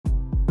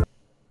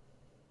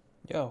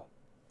Yo,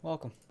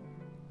 welcome.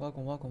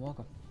 Welcome.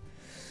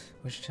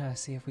 We're just trying to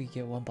see if we can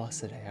get one boss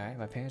today, alright?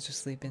 My parents are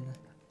sleeping.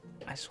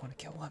 I just want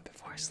to kill one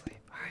before I sleep,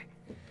 alright?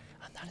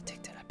 I'm not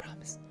addicted, I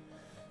promise.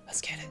 Let's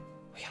get it.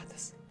 We got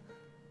this.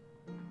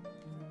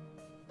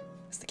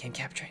 Is the game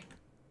capturing?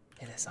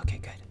 It is. Okay,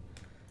 good.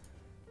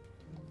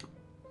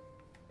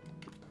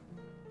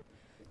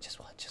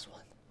 Just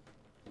one.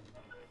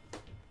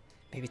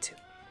 Maybe two.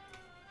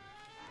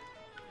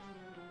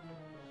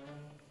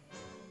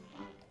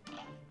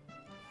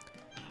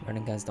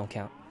 Running guns don't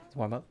count.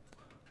 Warm up.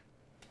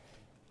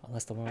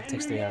 Unless the warm up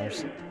takes 3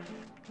 hours.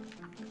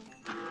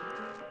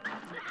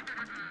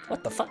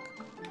 What the fuck?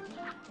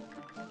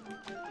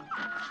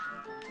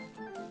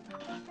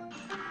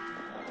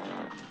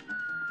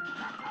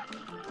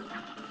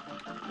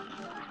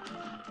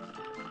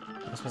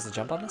 Am I supposed to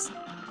jump on this?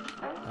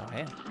 Oh, I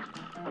am.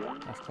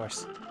 Of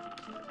course.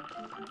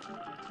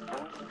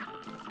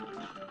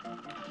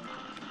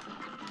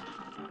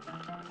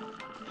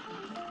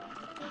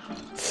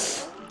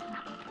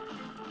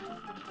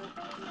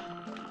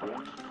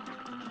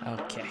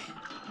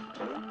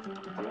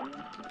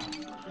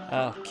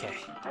 Okay.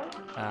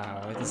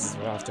 Oh,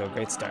 we're off to a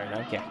great start.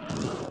 Okay.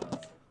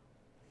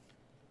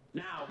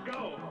 Now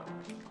go.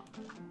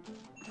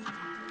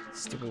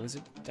 Stupid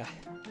wizard.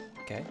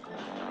 Okay.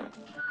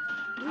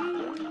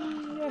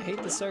 Whee, I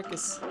hate the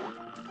circus.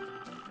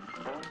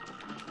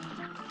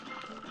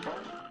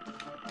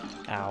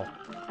 Ow.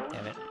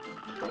 Damn it.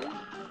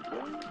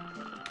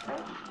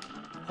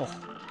 Oh.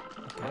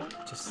 Okay.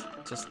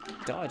 Just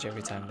dodge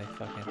every time they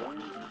fucking.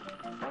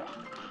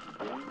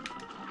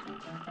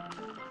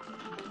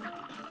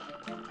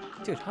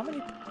 Dude, how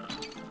many?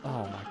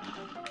 Oh my.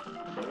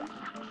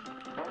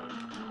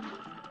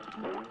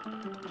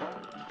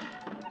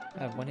 I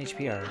have 1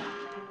 HP already.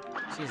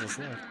 Jesus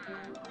Lord.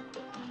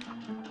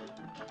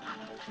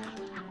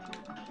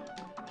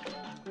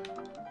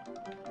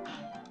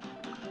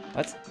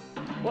 What?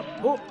 What?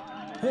 Oh!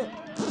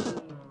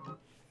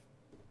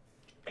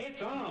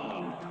 It's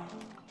on.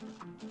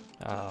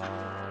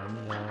 Oh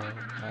no.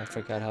 I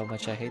forgot how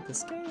much I hate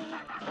this game.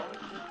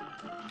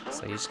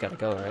 So you just gotta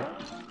go, right?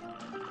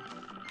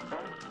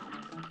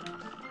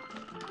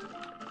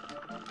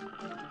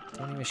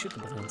 Don't even shoot the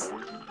balloons.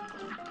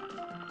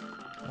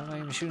 What am I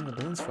even shooting the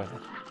balloons for then?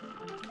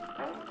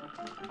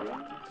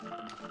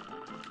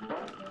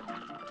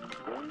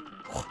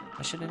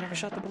 I should have never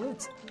shot the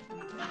balloons.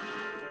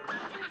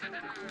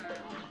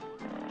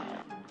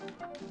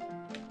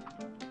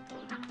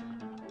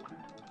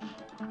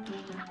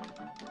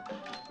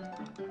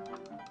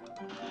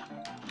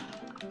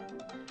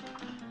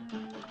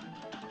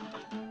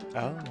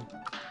 Oh.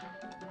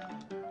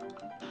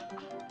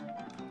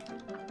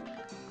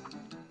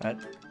 What?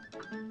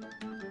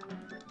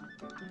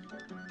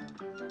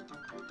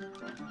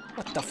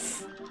 What the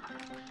f?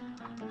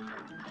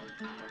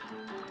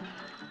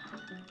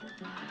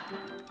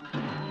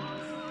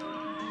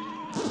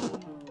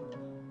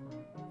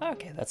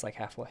 Okay, that's like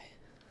halfway.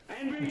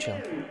 We're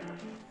chilling.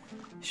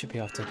 Should be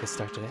off to a good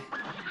start today.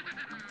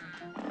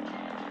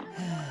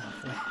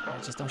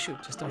 Just don't shoot.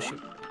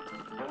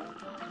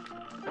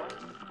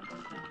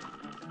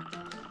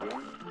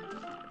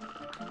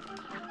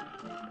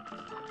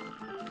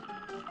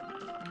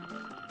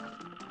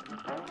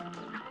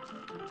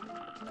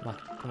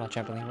 Come on,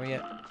 trampoline, where you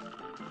at?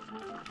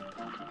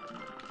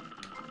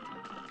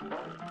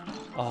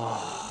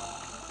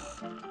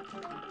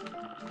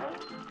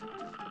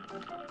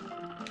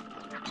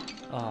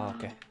 Oh,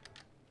 okay.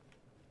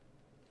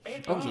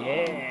 Oh,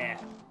 yeah!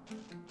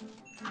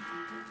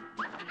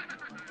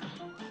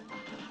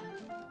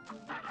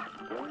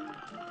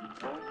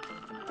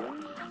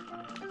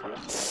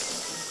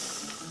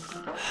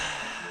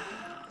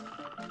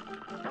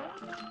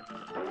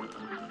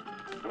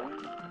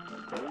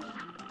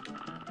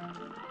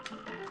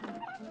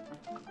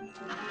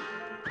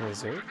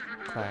 Wizard,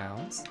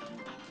 clowns,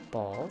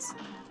 balls,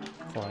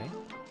 coin.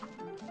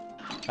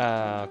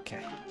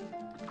 Okay.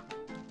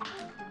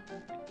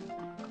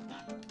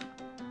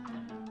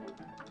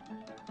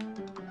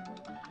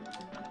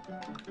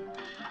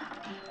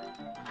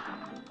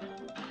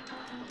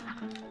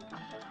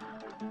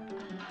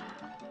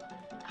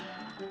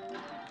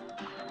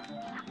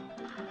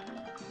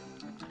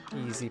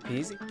 Easy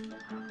peasy.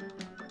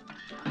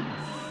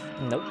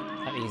 Nope,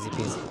 not easy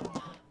peasy.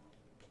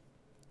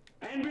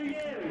 And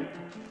begin.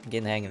 I'm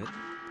getting the hang of it.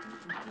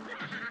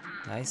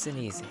 Nice and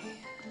easy.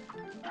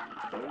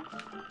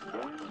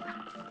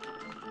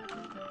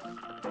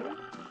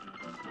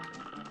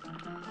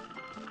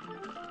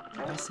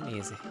 Nice and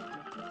easy.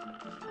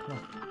 Come on.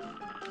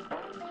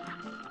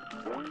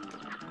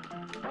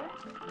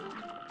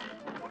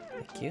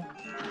 Thank you.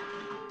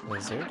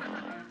 Wizard.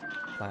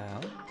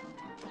 Clown.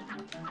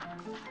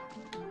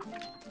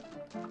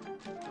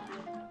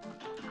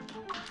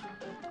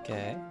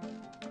 Okay.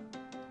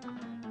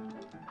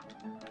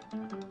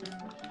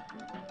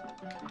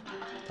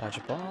 Dodge a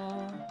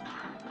ball.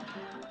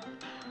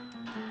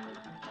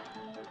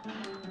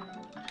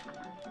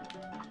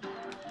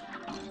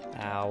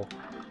 Ow.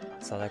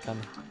 Saw that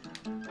coming.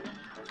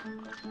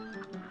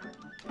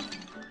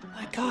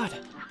 god!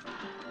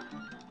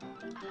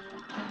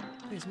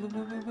 Please move,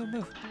 move, move, move,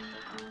 move.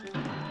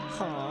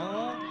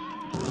 Aww.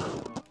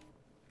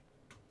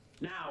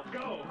 Now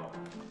go.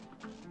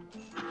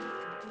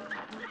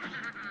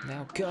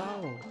 Now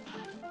go!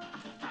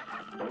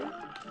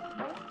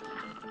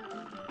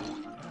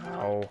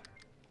 Ow.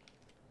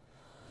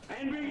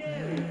 And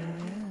begin.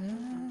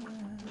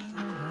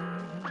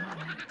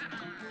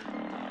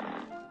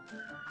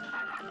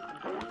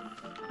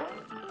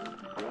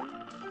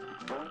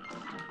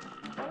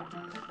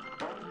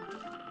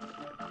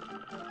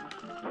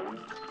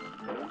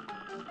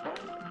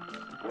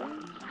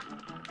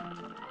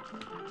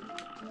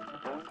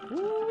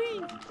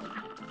 Woo-wee.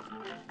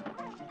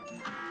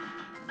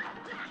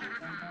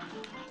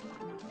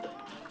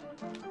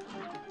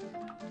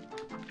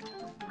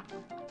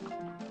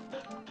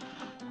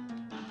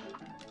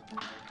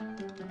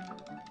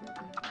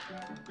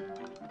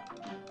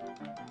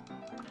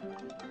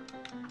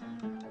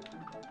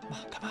 Come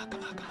on, come on,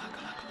 come on, come on,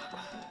 come on, come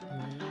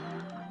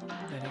on.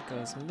 Then it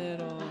goes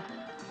middle.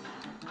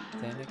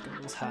 Then it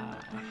goes high.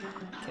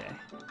 Okay.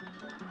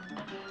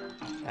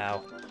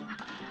 Ow.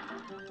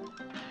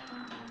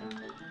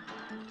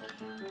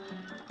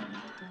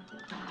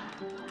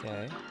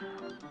 Okay.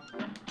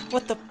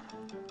 What the?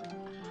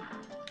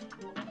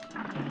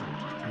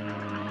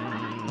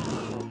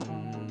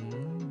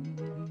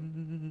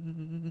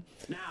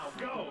 Now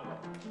go.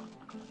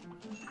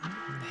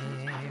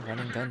 Hey,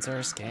 running guns are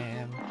a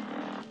scam.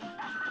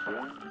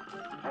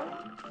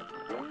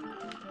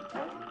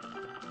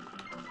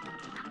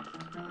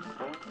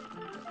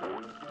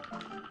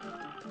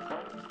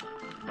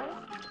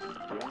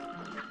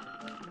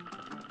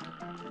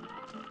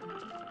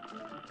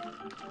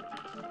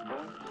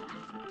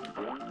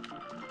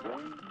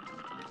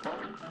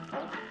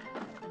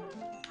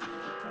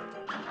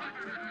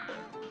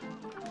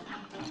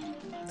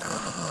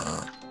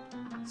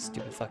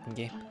 Stupid fucking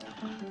game.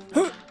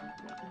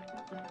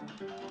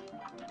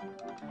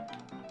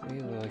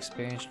 We will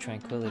experience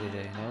tranquility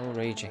today, no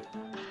raging.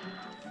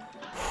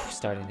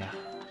 Starting now.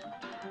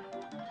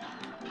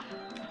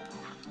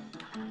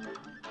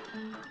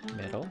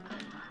 Middle.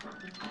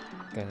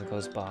 Then it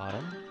goes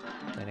bottom.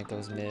 Then it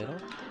goes middle.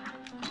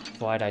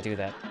 Why'd I do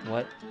that?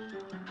 What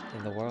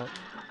in the world?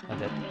 I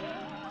did.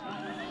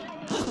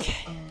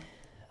 Okay.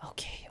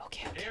 Okay,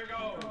 okay, okay. Here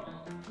goes.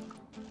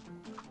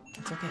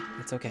 It's okay,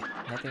 it's okay.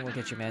 Nothing will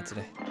get you mad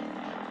today.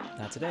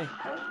 Not today.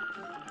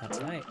 Not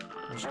tonight.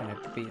 We're just gonna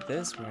beat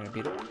this. We're gonna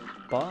beat the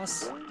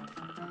boss.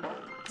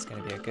 It's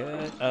gonna be a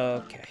good...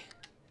 Okay.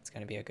 It's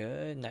gonna be a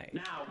good night.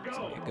 Now It's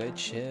go. gonna be a good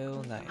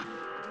chill night.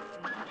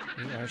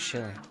 We are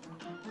chilling.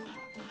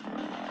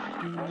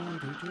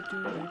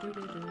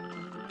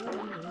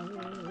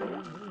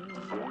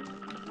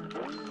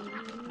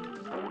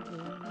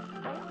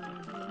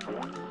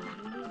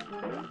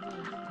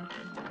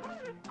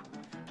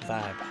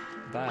 Vibe.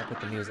 Vibe with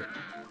the music.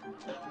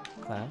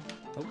 Clown.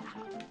 Oh.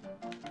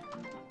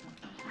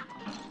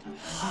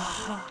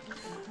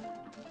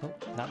 Oh,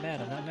 not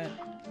mad. I'm not mad.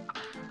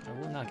 I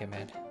will not get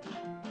mad.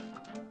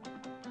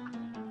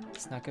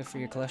 It's not good for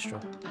your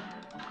cholesterol.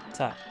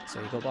 Top. So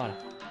you go bottom.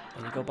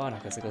 Then you go bottom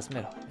because it goes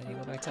middle. Then you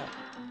go back top.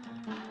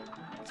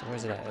 So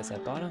where's it at? Is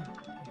that bottom?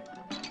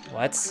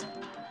 What?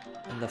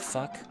 In the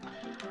fuck?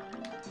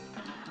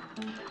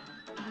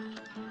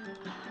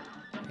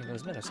 It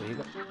goes middle, so you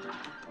go.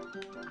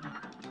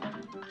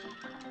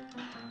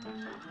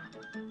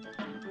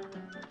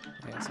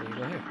 Okay, so you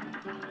go here.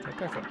 Okay,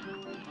 perfect.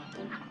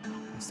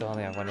 I still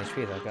only have 1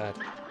 HP though, god.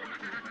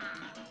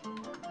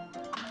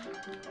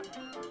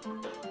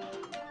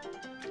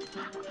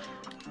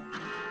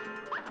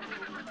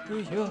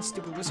 Yo,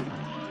 stupid wizard. I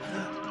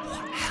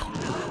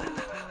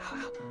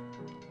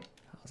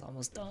was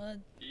almost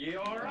done.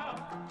 You're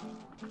up.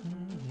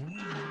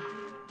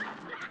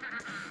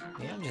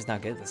 Yeah, I'm just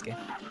not good at this game.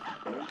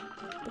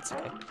 That's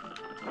okay.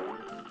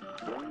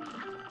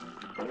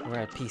 We're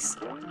at peace.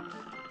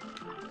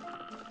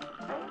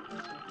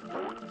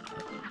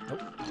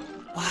 Nope.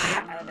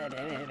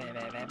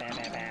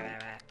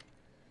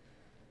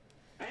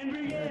 And We're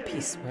at begin.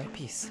 peace. We're at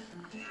peace.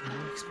 You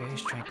will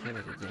experience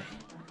tranquility today.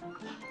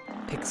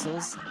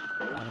 Pixels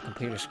on a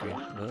computer screen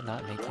will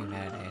not make you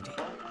mad, Andy.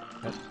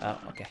 Nope. Oh,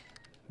 okay.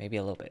 Maybe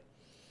a little bit.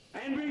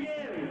 And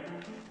begin.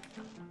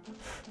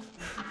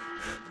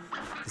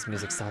 This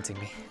music's taunting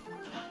me.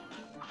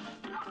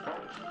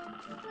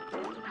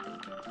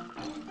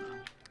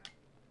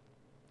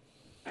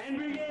 And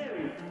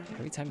begin.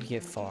 Every time you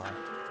get far...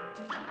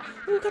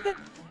 Ooh, come back!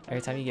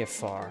 Every time you get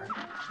far,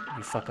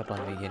 you fuck up on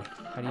the beginning.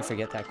 How do you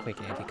forget that quick,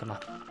 Andy? Come on.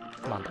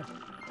 Come on, bud.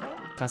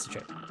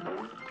 Concentrate.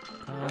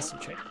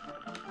 Concentrate.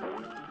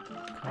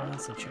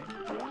 Concentrate.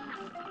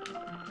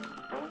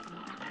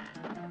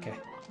 Okay.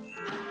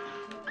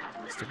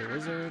 Stupid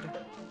wizard.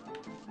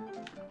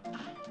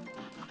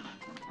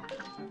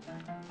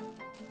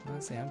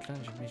 Honestly, I'm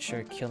trying to make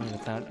sure killing the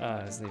clown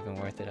is even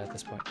worth it at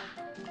this point.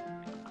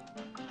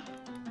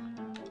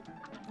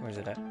 Where's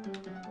it at?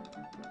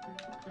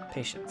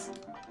 Patience.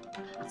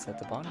 It's at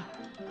the bottom.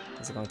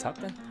 Is it going top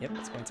then? Yep,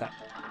 it's going top.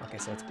 Okay,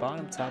 so it's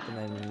bottom, top, and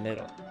then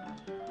middle.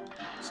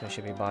 So it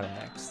should be bottom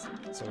next.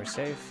 So we're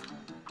safe.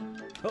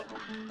 Oh!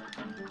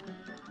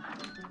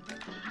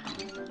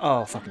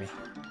 Oh, fuck me.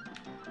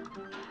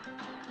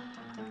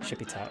 Should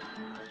be top.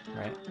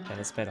 Right? Then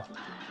it's middle.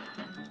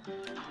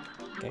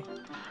 Okay.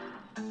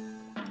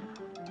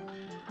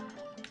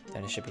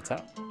 Then it should be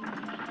top.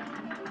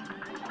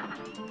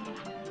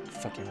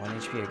 Fucking 1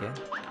 HP again.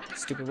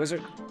 Stupid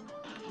wizard.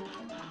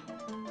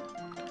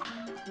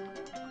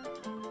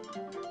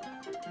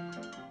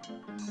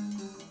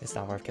 It's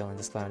not worth killing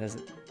this clown, is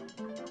it?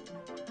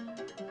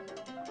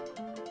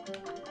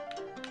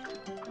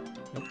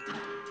 Nope.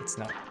 It's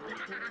not.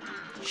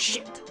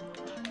 Shit!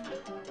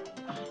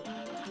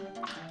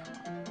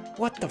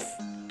 What the f...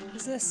 What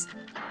is this?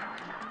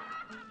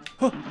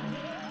 Huh!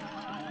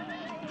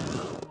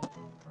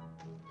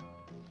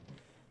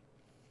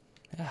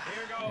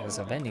 There's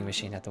a vending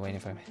machine at the waiting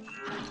for me.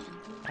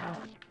 Ow.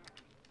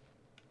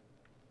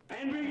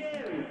 And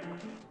begin.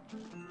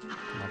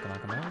 Come on, come on,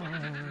 come on.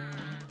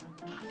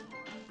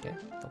 Okay,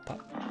 don't pop.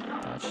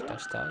 Dodge,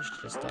 dodge, dodge,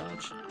 just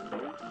dodge.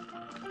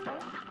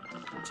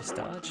 Just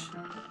dodge.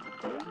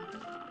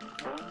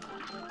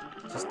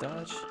 Just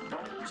dodge.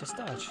 Just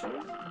dodge.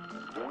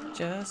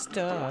 Just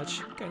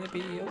dodge. Gonna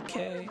be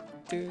okay.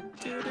 Do,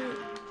 do, do.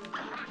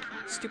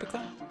 Stupid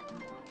clown.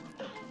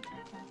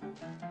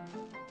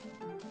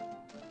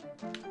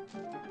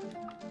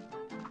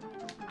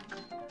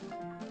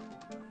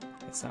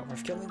 It's not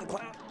worth killing the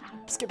clown.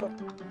 Skip up.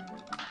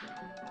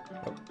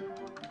 Oh.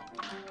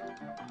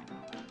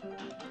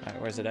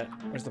 Alright, where's it at?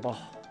 Where's the ball?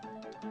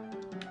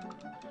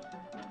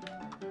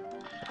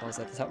 The ball's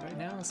at the top right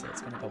now, so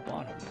it's gonna go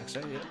bottom next,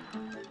 right? Yep.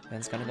 Then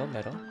it's gonna go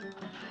middle.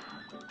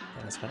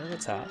 Then it's gonna go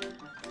top.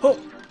 Oh!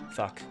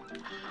 Fuck.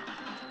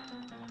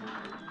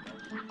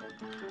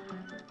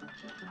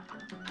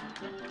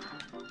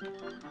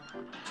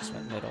 Just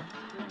went middle.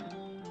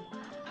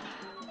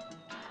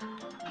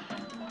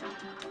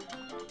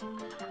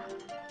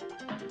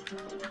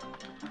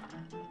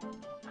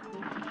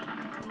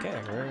 Okay,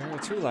 we're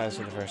 2 lives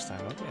for the first time.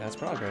 Okay, that's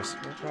progress.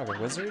 We're progress.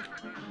 Wizard.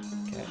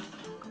 Okay.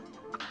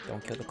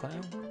 Don't kill the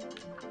clown.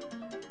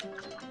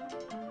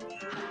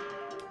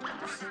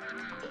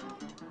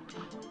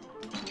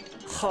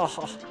 Ha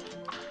ha.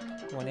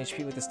 1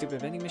 HP with the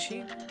stupid vending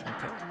machine?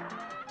 Okay.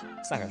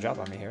 It's not gonna drop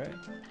on me here, right?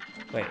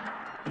 Wait.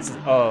 This is...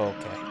 Oh,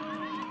 okay.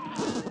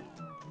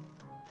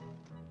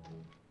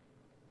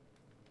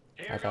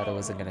 I thought it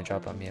wasn't gonna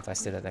drop on me if I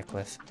stood at that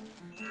cliff.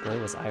 Boy,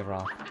 was I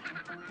wrong.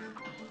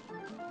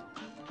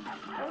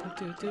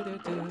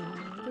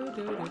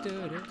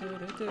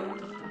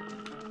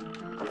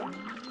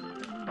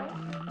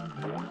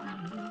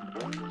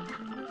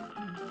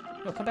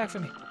 No, come back for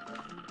me.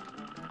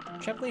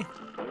 Trampoline.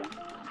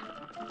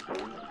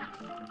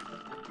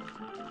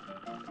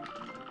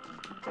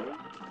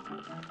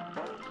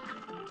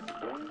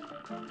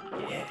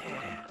 Yeah.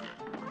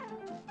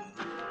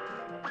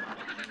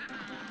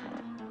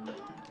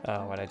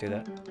 Oh, why'd I do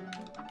that?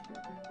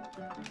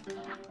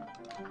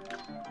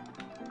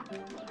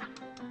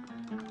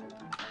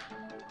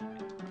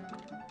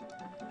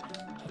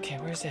 Okay,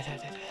 where's it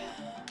headed?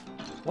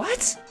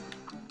 What?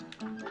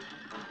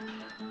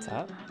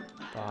 Top?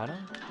 Bottom?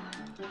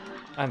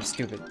 I'm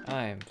stupid.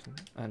 I'm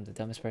the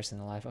dumbest person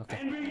alive. Okay.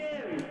 And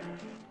begin.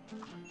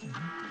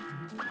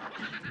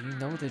 You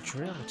know the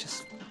drill.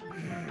 Just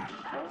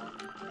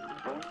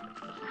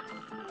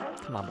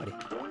come on, buddy.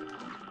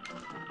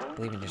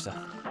 Believe in yourself.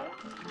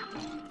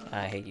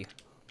 I hate you.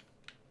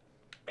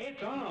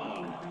 It's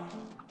on.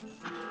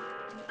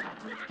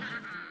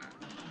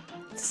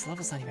 This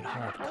level's not even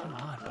hard. Come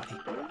on, buddy.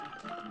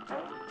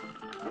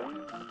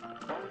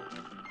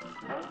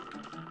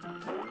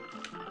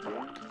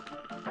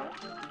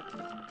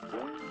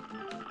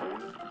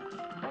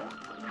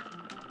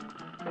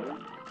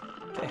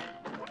 Okay.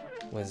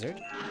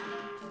 Wizard.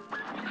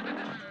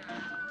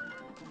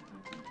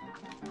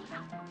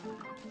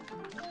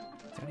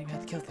 Don't even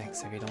have to kill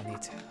things if you don't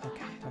need to.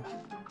 Okay, come on.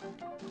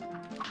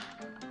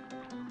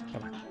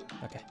 Come on.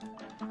 Okay.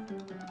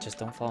 Just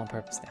don't fall on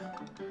purpose now.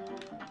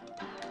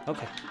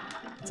 Okay.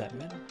 Is that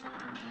middle?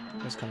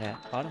 Who's coming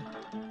at? Bottom?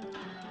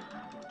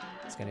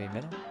 It's gonna be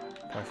middle?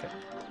 Perfect.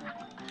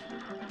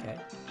 Okay.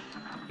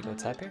 You go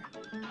top here.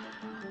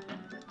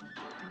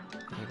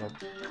 And you go...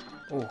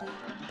 Oh,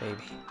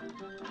 baby.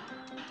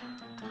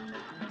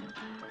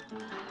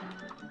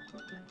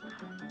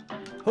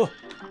 Oh!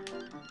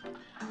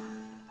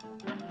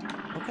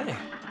 Okay.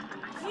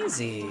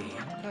 Easy.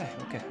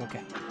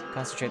 Okay.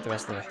 Concentrate the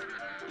rest of the way.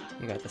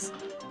 You got this.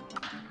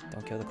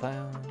 Don't kill the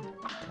clown.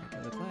 Don't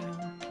kill the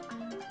clown.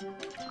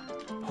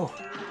 Oh.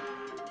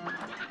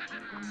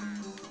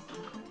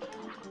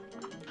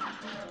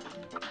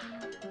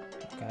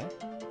 Okay.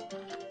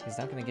 He's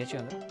not gonna get you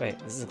on the... Wait,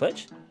 this is a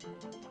glitch?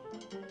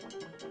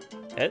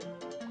 Dead?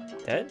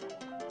 Dead?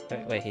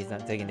 Wait, he's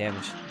not taking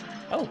damage.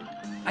 Oh!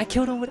 I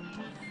killed him with...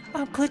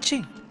 I'm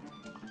glitching!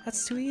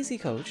 That's too easy,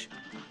 coach.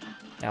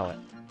 Now what?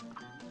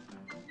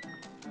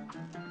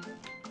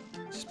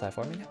 Just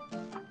platforming now?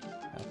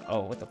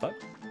 Oh, what the fuck?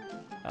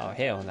 Oh,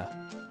 hell no.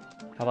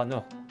 How about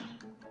no?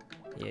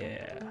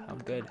 Yeah, I'm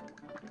good.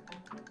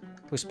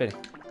 Who's spitting?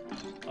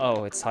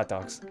 Oh, it's hot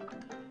dogs.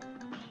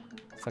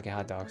 Fucking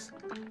hot dogs.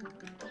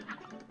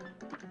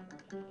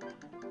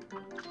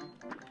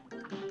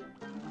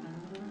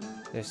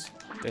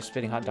 They're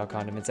spitting hot dog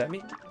condiments at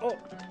me. Oh!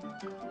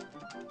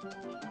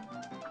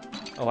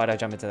 Oh, why'd I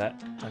jump into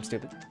that? I'm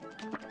stupid.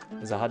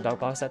 There's a hot dog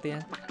box at the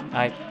end.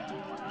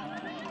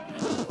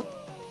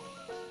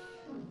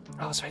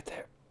 Oh, it's right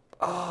there.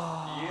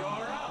 Oh.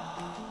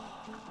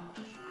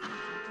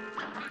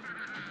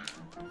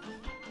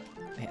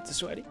 My hands are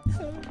sweaty.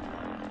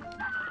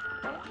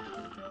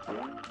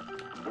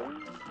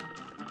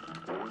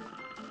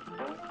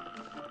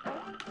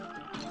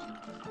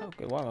 Oh,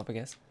 good warm up, I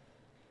guess.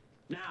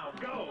 Now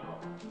go.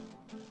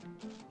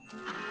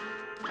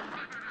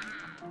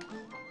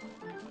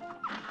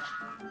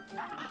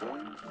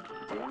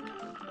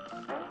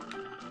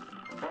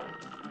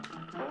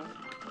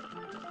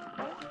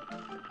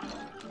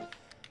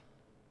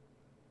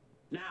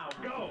 Now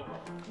go.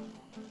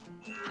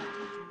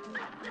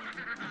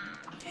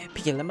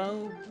 Picky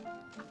limo.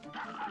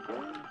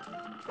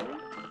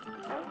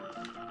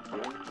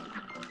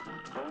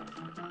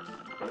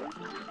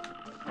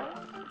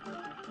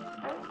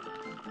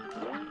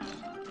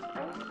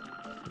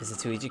 Is it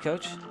too easy,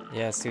 coach?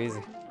 Yeah, it's too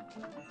easy.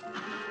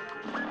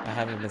 I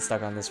haven't been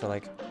stuck on this for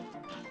like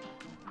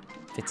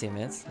 15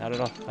 minutes. Not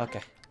at all.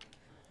 Okay.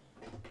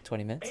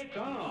 20 minutes. It's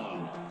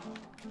on.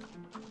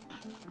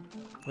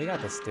 We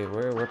got this, dude.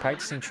 We're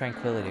practicing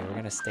tranquility. We're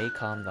gonna stay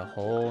calm the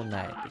whole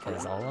night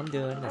because all I'm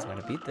doing is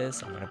gonna beat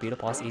this. I'm gonna beat a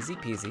boss easy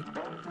peasy.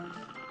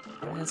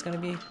 And then it's gonna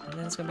be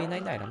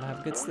night night. I'm gonna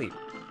have a good sleep.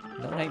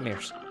 No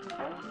nightmares.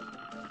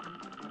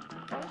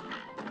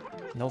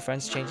 No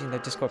friends changing their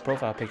Discord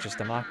profile pictures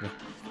to mock me.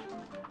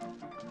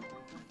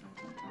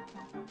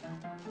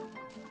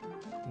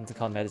 It's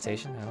called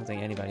meditation. I don't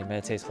think anybody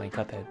meditates playing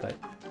Cuphead, but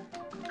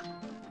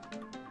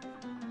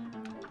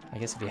I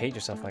guess if you hate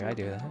yourself like I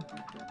do, then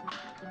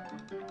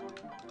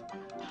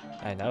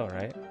I know,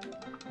 right?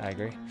 I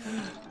agree.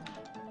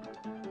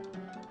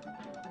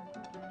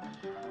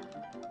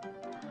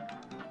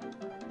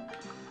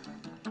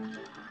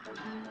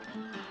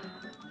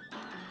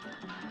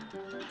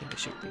 I think we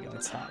should be going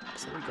top,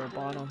 so we go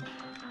bottom.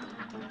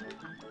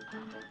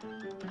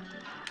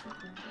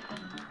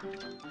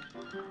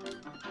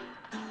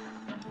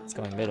 It's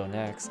going middle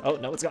next. Oh,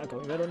 no, it's not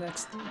going middle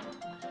next.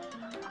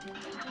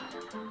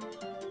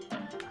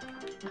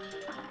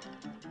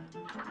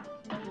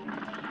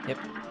 Yep,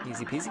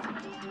 easy peasy.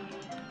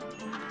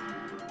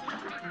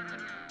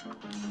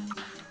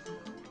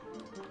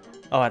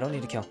 Oh, I don't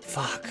need to kill.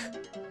 Fuck.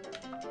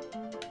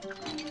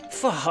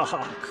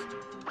 Fuck.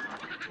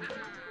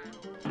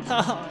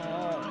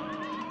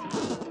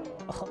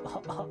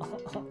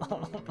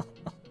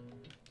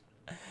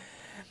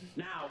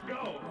 Now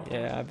go.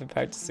 Yeah, I've been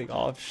practicing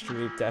off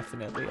stream,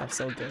 definitely. I'm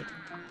so good.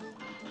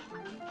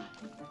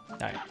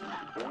 Alright.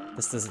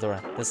 This is the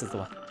one. This is the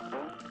one.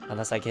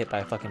 Unless I get hit by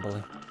a fucking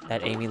balloon.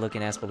 That Amy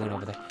looking ass balloon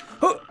over there.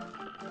 Huh!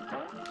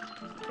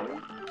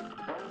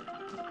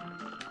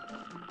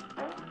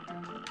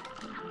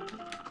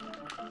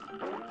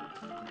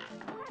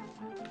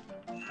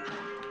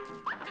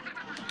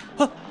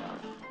 Huh!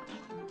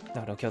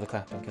 No, don't kill the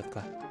clown. Don't kill the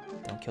clown.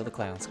 Don't kill the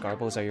clowns.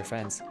 Garbos are your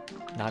friends,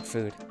 not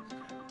food.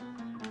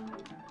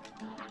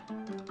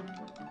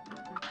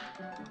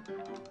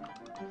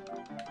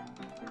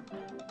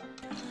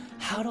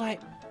 How do I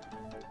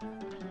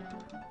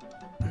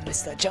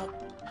miss that jump?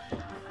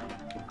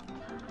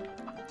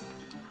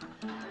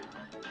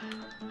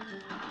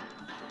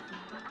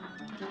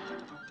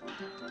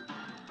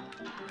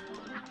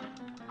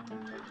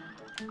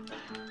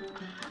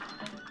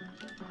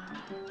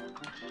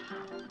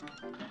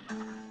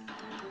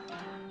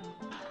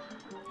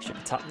 Should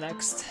be top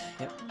next.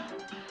 Yep.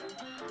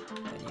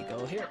 Then you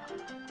go here.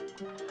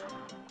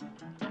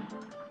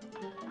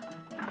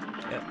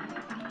 Yep.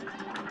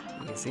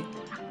 Easy.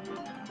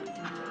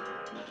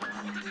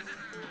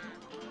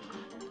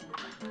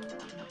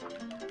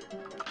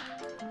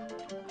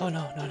 Oh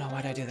no, no, no,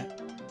 why'd I do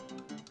that?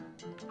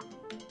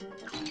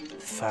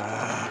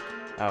 Fuck.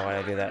 Oh,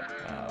 why'd I do that?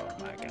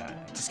 Oh my god.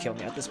 It just killed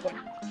me at this point.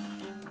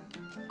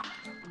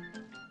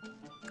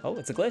 Oh,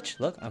 it's a glitch.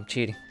 Look, I'm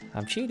cheating.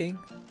 I'm cheating.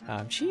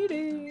 I'm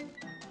cheating.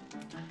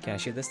 Can I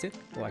shoot this too?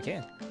 Oh, I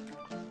can.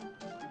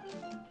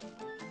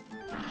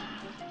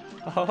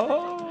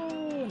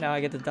 Oh, now I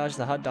get to dodge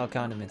the hot dog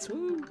condiments.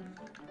 Woo!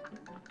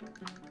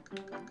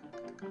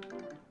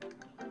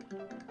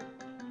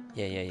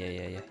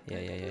 Yeah.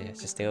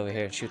 Just stay over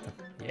here and shoot them.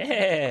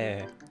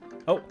 Yeah!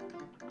 Oh!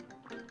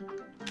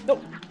 No!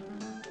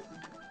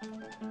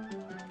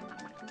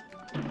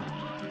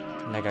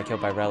 And I got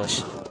killed by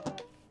Relish.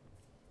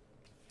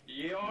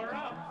 You're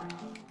up.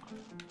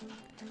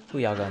 Who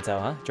y'all gonna tell,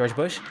 huh? George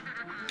Bush?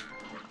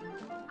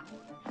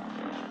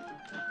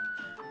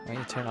 Why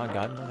you turn on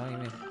God mode? What do you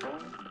mean?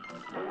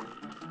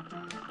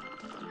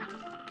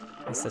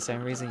 It's the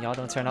same reason y'all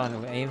don't turn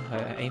on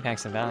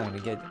Apex and Valorant to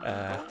get,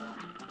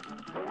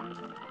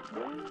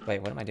 Wait,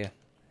 what am I doing?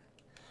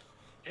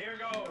 Here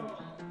goes.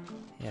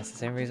 Yeah, it's the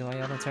same reason why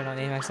y'all don't turn on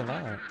Apex and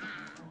Valorant.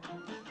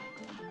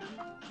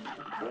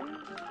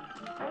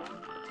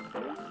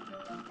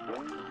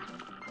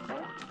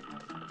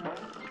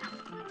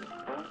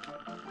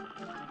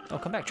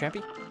 come back,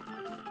 Trampy.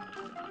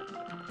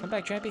 Come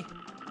back, Trampy.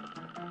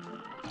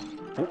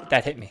 Oh,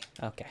 that hit me.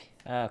 Okay.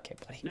 Okay,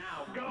 buddy.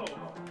 Now go.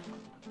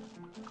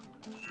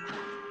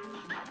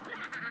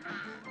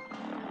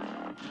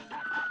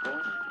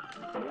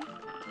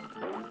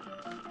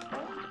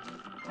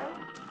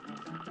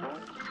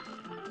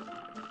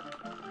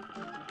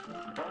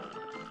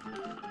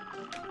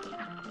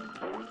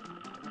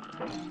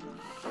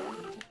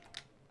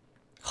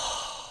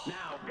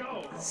 Now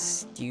go.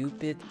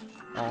 Stupid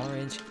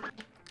orange.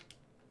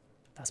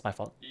 That's my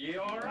fault.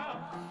 You're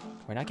up.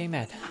 We're not getting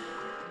mad.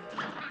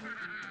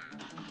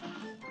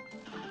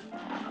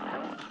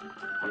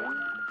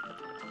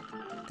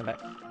 Come back.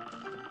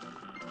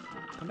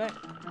 Come back.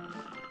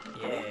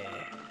 Yeah.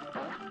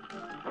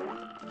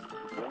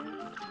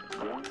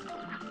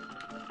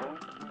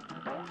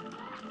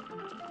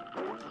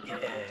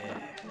 Yeah.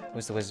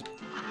 Where's the wizard?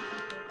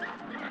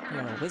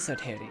 You're a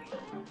wizard, Harry.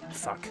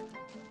 Fuck.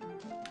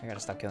 I gotta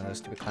stop killing those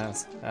stupid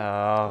clowns.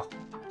 Oh.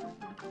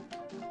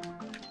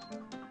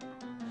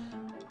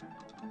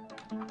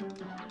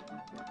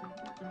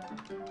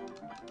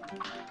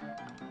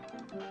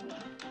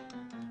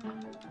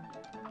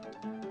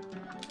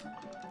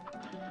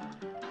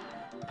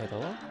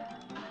 Middle.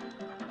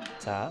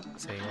 Top,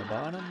 so you go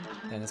bottom.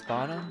 Then it's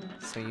bottom,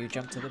 so you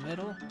jump to the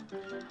middle.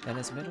 Then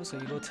it's middle, so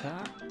you go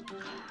top.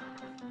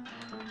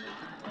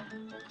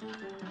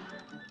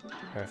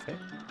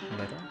 Perfect.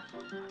 Middle.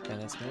 Then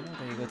it's middle,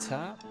 then you go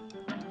top.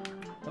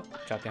 Oh,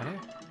 drop down here.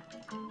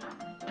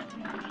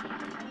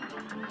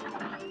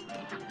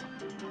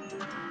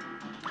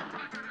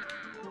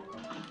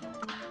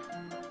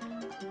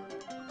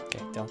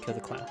 Okay, don't kill the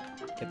clown.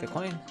 Get the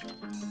coin.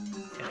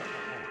 Yeah.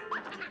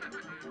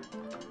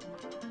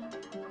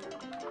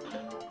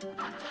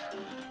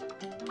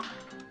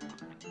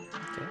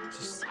 Okay,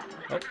 just...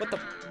 Oh, what the...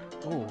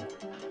 Ooh.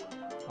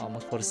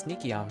 Almost put a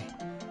sneaky on me.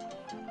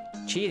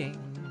 Cheating.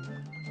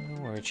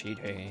 We're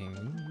cheating.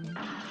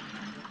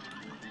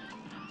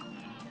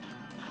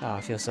 Oh,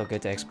 it feels so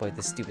good to exploit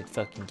this stupid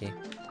fucking game.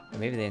 Or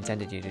maybe they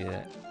intended you to do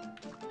that.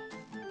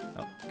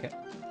 Oh, okay.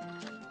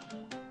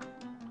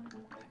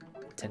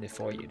 Intended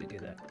for you to do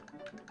that.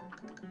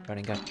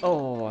 Running gun.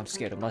 Oh, I'm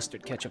scared of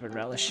mustard, ketchup, and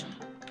relish.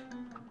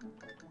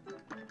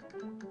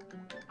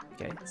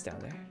 Okay, it's down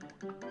there.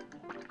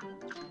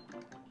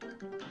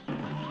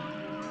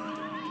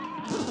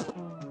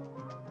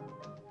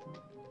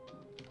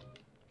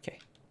 Okay,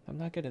 I'm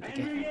not good at the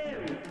game.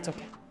 It's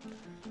okay.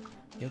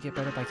 You'll get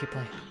better by keep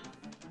playing.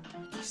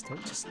 Still,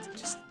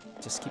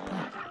 just keep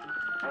playing.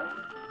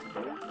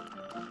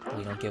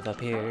 We don't give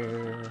up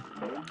here.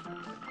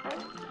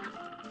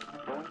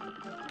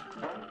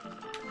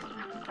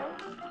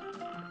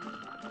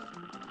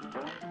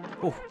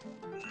 Oh.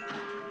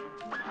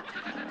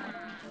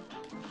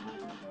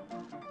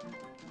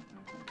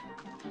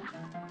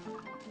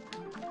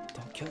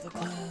 Don't kill the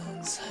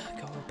clowns.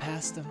 Go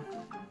past them.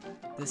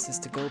 This is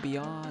to go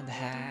beyond.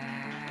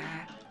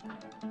 Ha.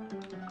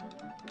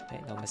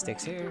 Ain't no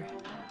mistakes here.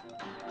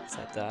 It's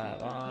at the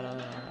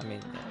bottom. I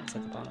mean, it's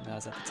at the bottom. Now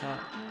it's at the top.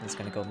 It's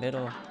gonna go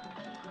middle.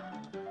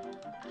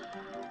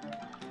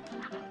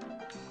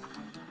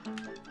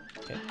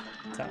 Okay,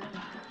 top,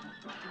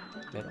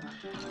 middle.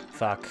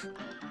 Fuck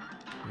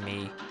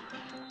me.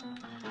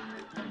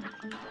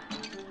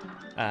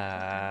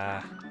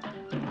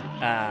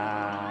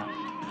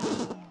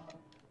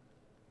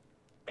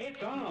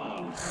 It's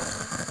on.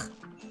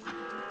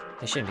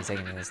 It shouldn't be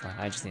taking me this long.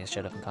 I just need to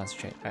shut up and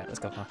concentrate. Alright, let's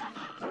go. Come on.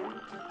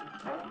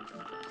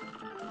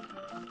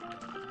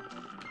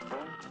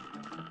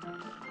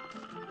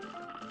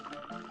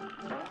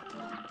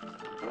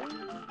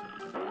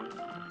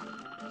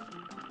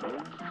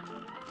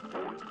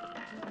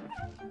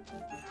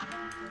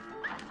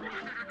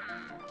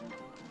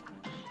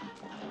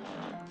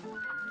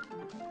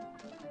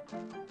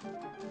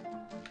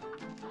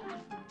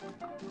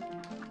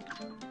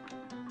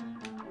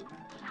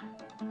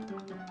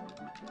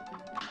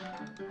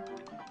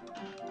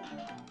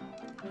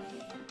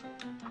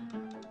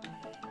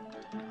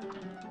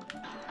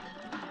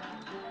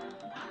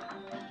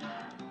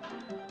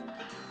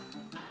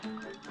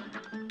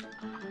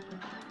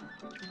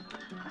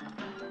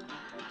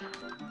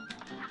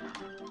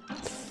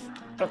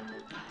 Oh,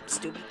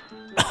 stupid.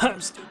 I'm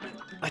stupid.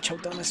 I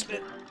choked on my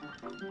spit.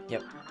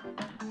 Yep.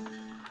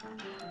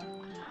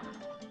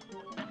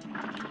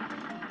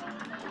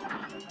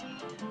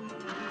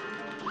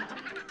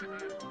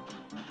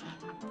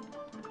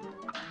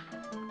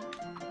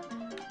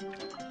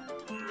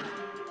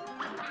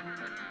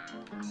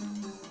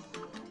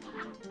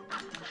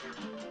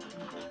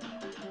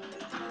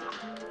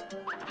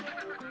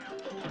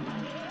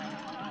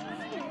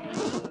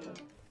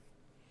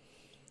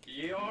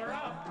 You're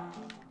up.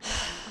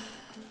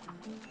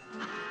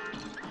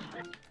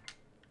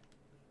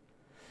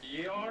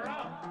 You're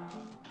up.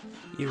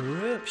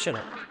 You're up. Shut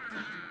up.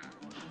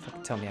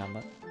 Fucking tell me I'm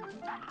up.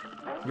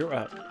 You're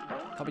up.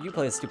 How about you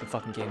play a stupid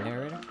fucking game,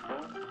 narrator?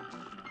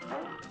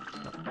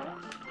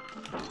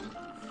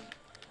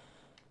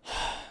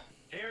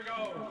 Here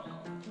goes.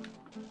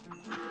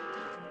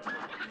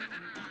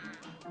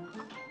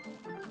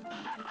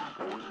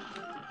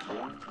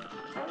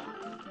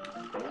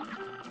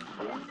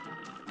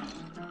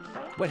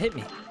 What hit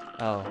me?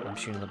 Oh, I'm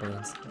shooting the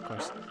balloons, of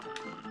course.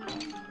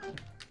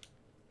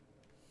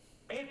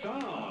 It's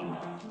on.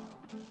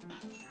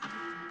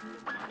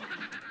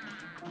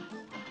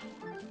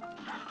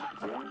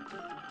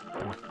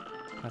 Come on.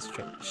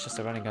 Concentrate. It's just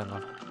a running gun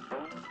level.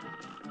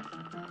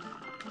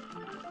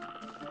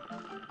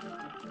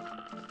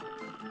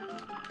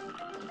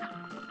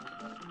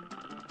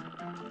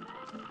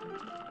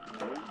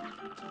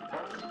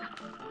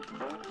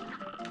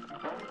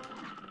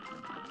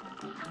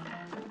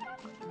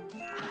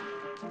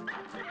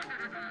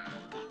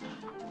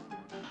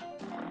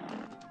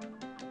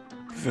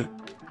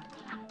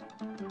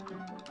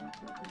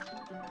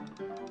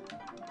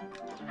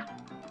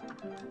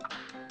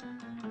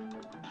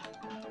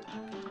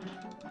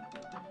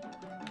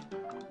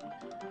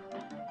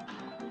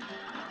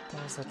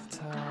 Balls at the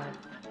top,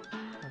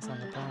 balls on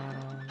the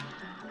bottom.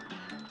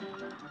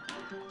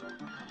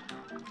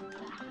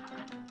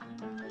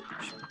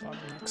 Shoot the bottom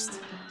next.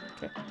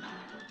 Okay.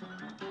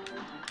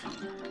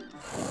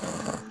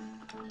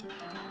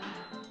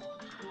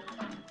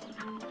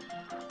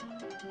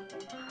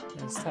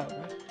 It's top,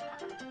 right?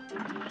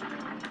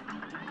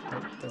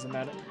 Nope, doesn't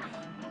matter.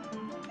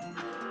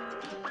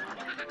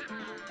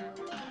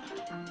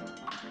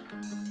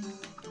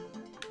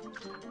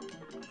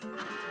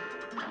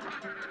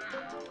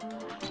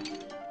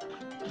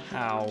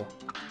 How?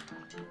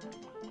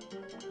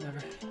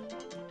 Never.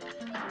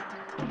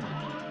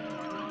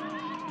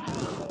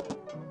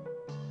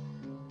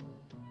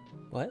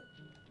 What?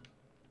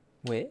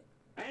 Wait?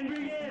 And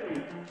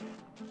begin.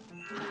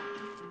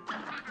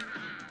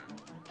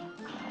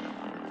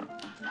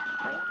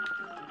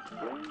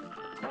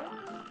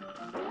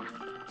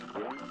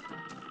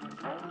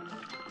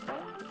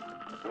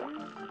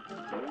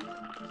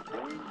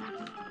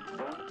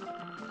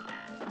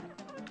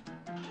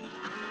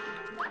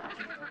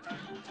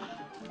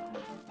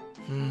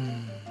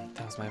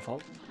 That was my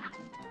fault.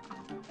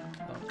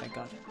 Oh, thank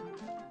God.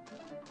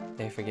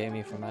 They forgave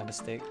me for my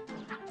mistake.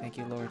 Thank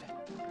you, Lord.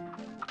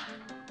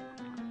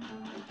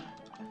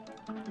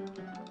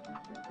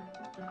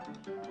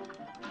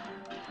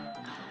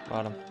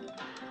 Bottom.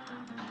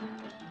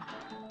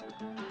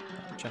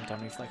 Jumped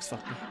on reflex,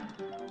 fuck me.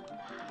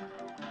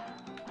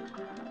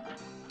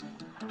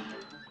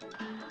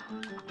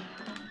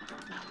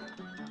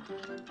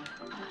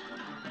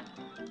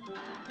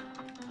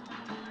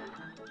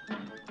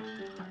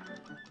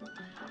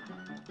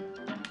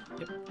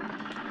 Yep.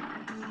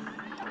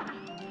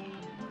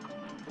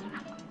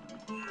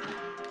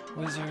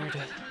 Wizard.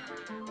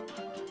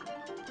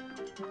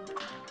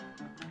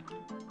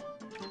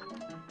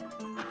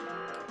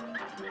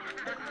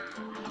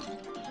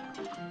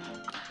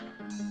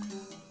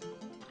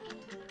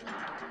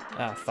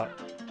 Ah, fuck.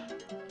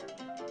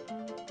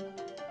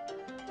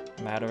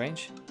 I'm out of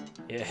range?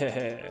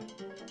 Yeah.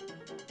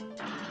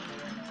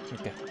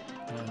 Okay.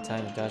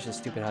 Time to dodge this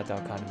stupid hot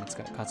dog condiments.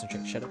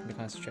 Concentrate. Shut up and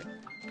concentrate.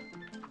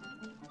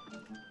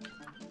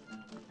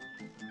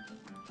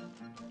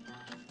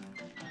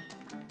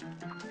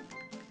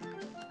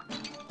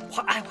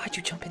 Why'd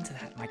you jump into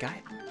that, my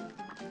guy?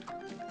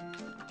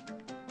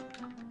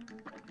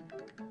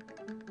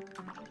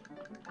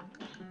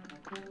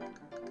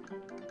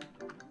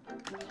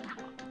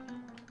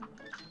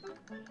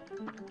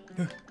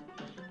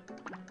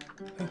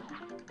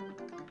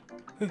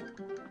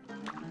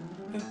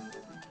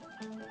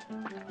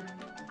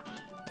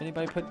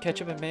 Anybody put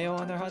ketchup and mayo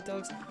on their hot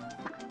dogs?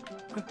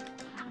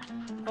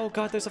 Oh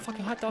God, there's a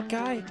fucking hot dog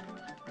guy!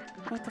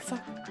 What the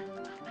fuck?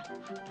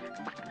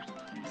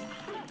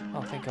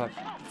 Oh, thank God.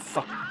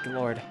 Fuck,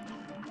 Lord.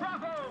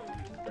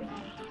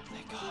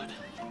 Thank God.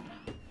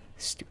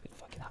 Stupid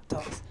fucking hot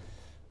dogs.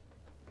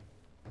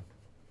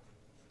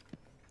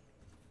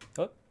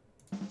 Oh.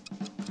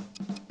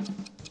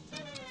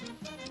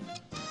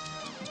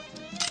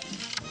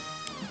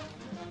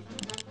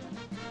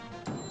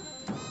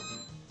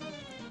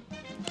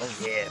 Oh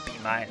yeah, B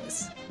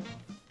minus.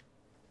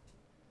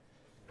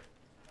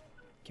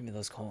 Give me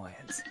those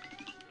coins.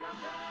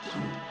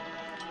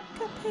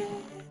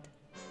 CUPHEAD.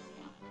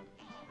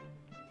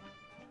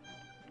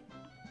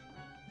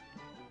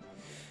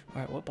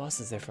 Alright, what boss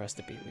is there for us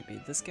to beat? We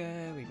beat this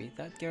guy, we beat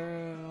that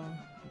girl,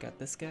 we got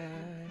this guy,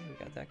 we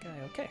got that guy,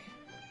 okay.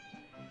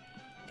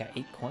 Got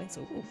 8 coins,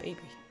 ooh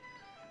baby.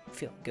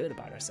 Feeling good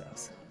about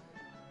ourselves.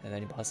 Are there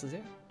any bosses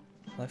here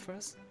left for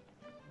us?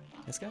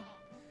 This guy?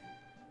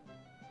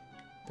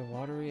 The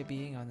watery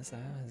being on this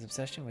island, his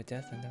obsession with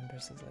death and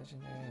numbers is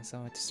legendary and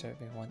somewhat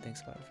disturbing. One thing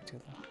spotted for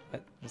too long.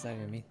 What does that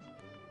even mean?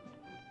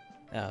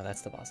 Oh,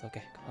 that's the boss.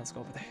 Okay, come on, let's go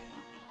over there.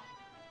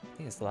 I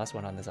think it's the last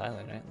one on this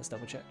island, right? Let's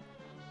double check.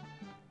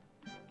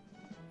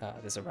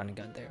 There's a running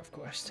gun there, of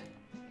course.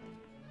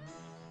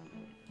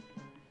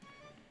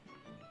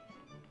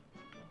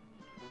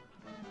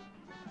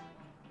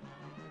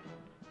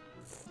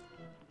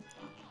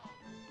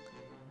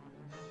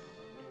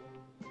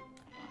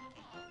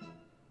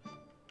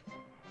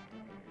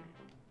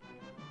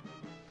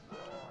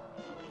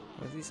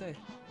 What does he say?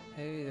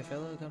 Hey, the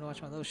fellow, come to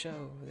watch my little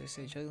show. They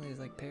say juggling is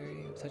like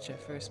parry, touch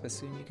at first, but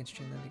soon you can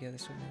string them together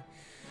swimmingly.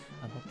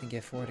 I'm hoping to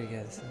get 4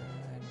 together.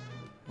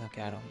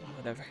 Okay, I don't know.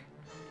 Whatever.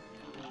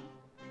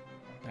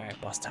 Alright,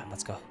 boss time.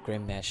 Let's go.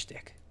 Grim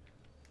Matchstick.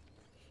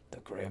 The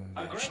Grim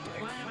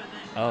Matchstick.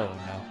 Oh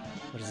no.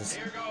 What is this?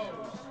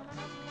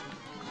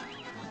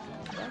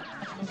 What?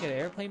 Don't get an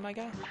airplane, my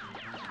guy?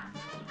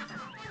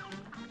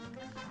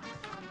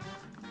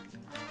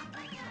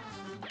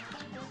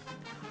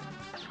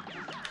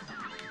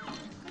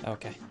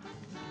 Okay.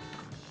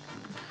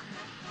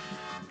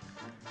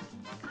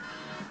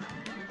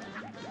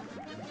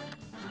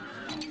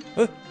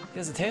 Oh, he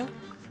has a tail?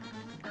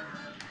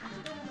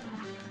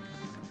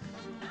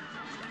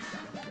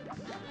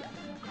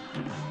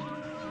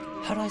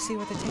 How do I see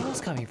where the tail's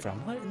coming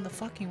from? What in the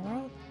fucking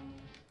world?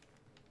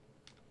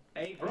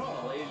 A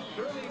brawl is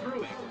surely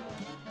brewing.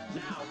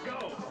 Now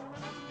go.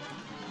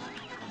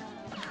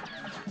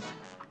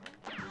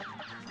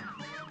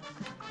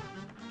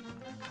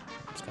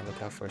 I'm just gonna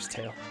look out for his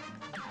tail.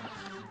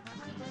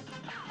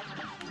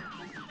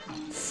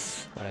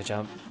 Why'd I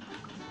jump?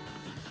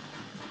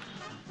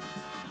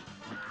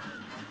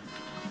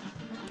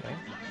 Okay.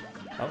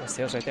 Oh, his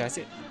tail's right there. I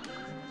see it.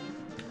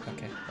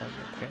 Okay. Oh,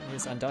 apparently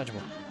it's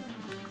undodgeable.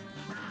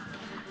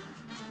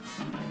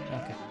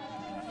 Okay.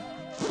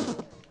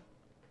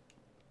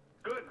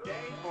 Good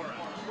day for a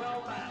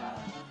swell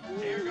battle.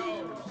 Here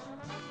goes.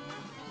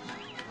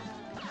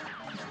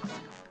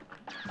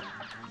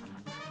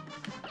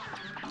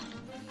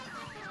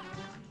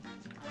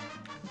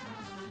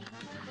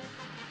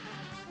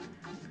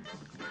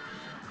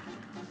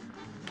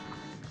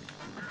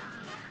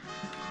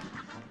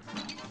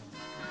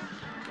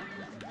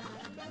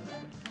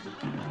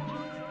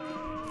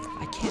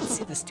 I can't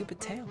see the stupid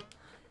tail.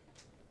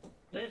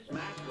 This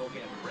match will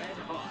get red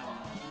hot.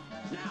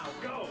 Now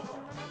go.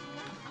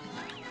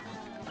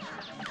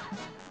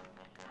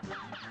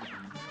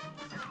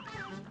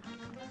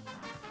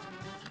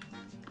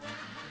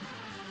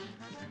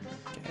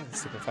 Okay, the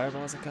stupid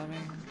fireballs are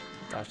coming.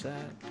 Dodge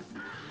that.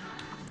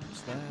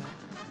 Dodge that.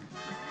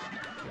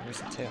 Okay, where's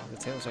the tail? The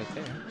tail's right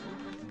there.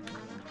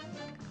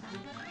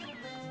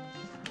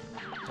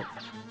 Oh.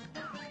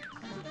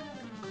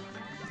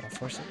 Don't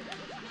force it.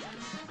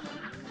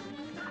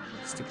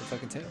 Stupid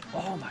fucking tail.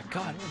 Oh my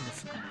god, what in the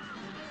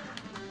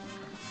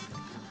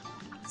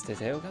Is the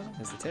tail coming?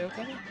 Is the tail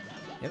coming?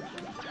 Yep.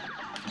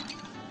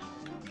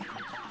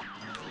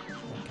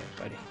 Okay,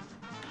 buddy.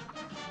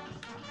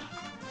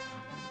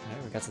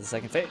 Alright, we got to the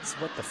second phase.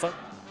 What the fuck?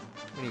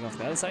 What, are you going from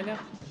the other side now?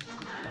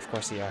 Of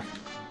course you are.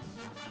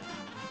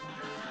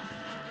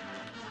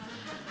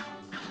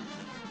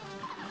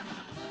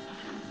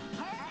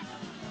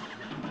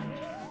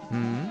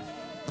 Hmm?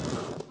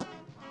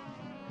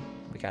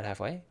 We got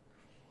halfway.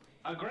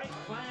 A great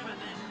slam and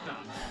then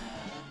some.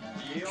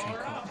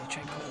 You're up. Tranquility,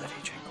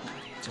 tranquility,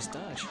 tranquility. Just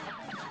dodge.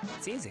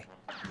 It's easy.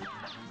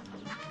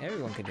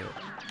 Everyone can do it.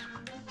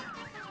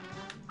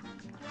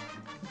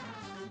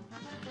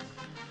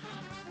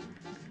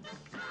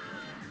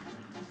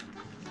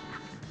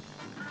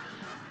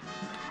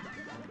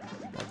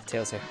 Oh, the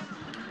tail's here.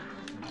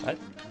 What?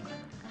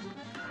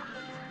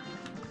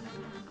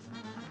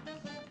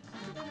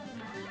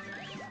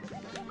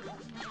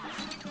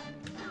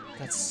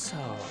 That's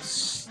so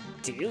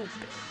stupid,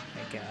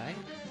 my guy.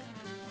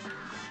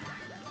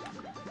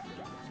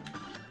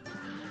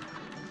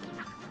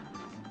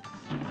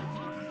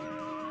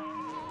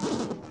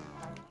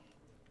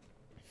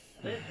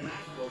 This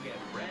match will get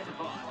red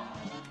hot.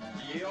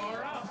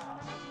 You're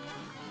up.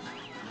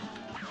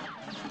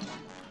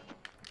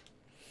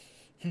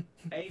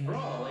 A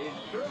brawl is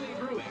surely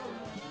brewing.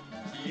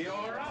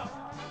 You're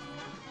up.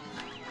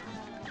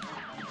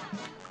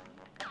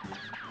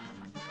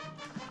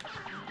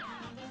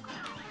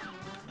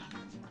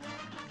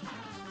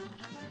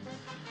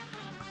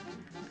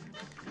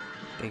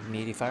 Big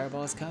meaty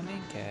fireball's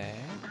coming. Okay.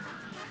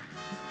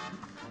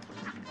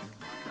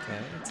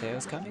 Okay,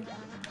 tail's coming.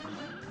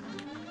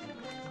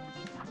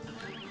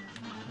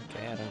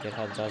 Okay, I don't get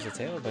how to dodge the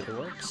tail, but it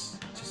works.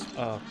 Just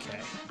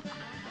okay.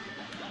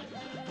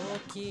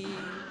 Okay.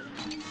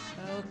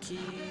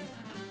 Okay.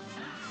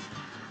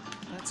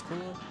 That's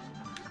cool.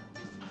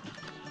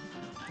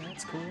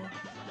 That's cool.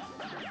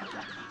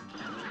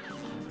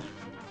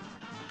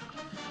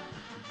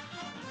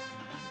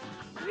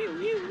 Wee,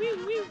 wee,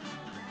 wee, wee.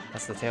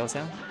 That's the tail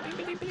sound.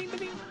 Bing, bing, bing, bing,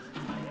 bing.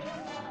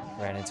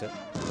 Ran into it.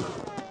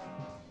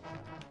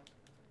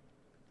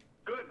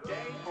 Good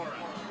day for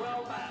a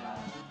swell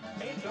battle.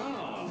 It's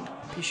on.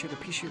 Pea shooter,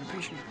 pea shooter,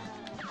 pea shooter.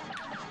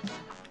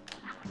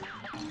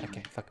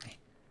 Okay, fuck me.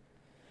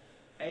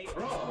 A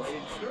brawl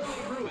is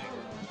surely brewing.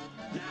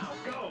 Now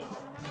go.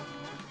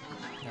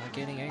 Not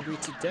getting angry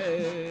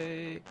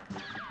today.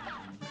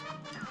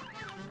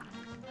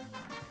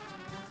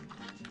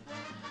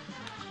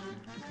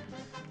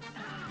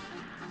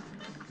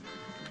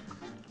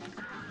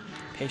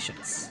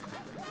 Patience.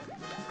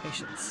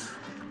 Patience.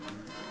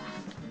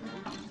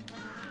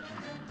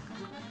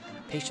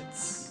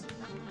 Patience.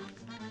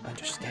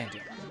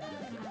 Understanding.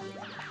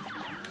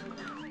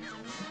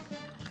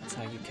 That's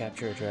how you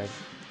capture a dragon.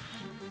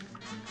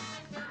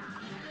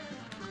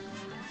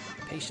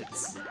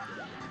 Patience.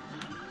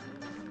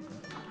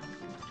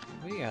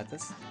 You got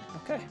this.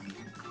 Okay.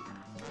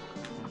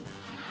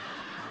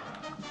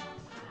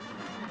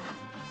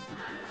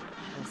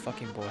 Oh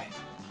fucking boy.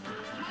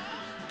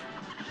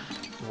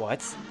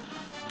 What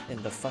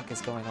in the fuck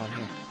is going on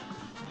here?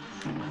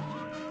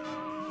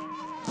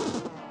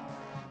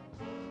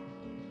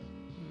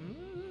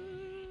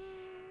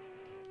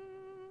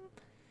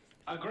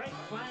 A great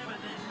slam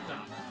and then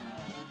some.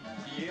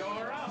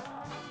 You're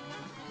up.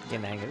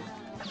 Getting angry.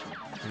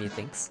 Me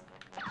thinks.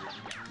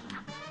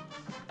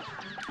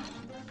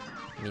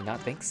 Me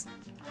not thinks.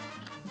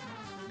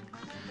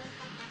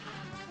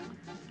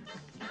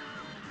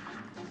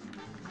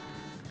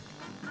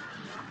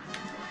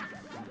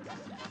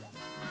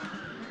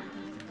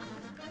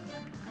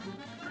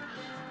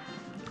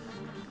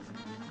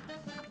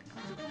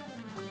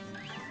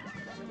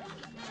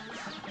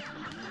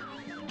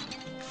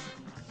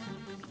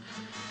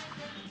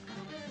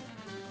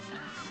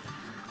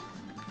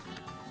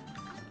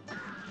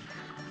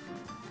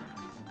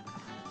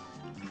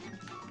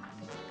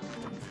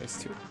 Phase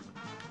 2.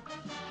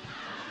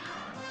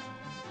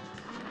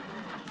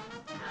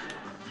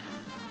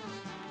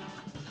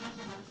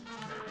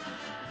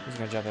 Who's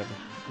gonna jump at me?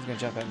 Who's gonna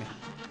jump at me?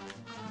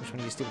 Which one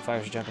of you stupid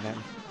fires are jumping at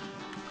me?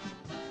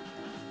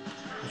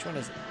 Which one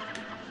is it?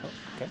 Oh,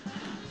 okay.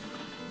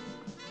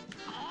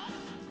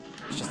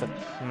 It's just a...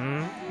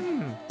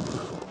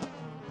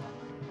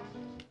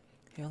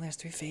 He only has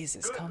 3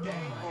 phases. Come on,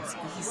 it's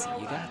easy.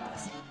 You got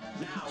this.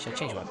 Should I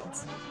change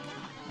weapons?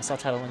 I saw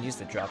Title 1 use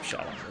the drop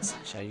shot on this.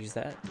 Should I use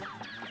that?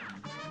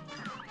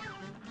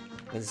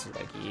 This was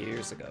like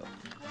years ago.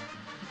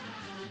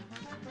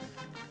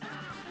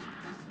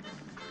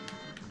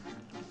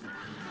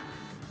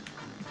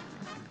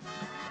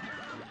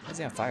 Why does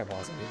he have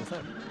fireballs on me? What the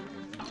fuck?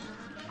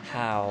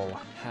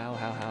 How? How?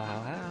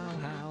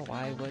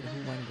 Why? What?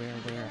 Who? When?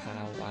 Where?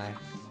 How? Why?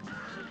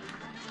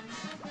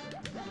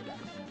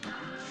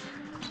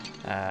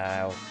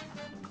 Ow.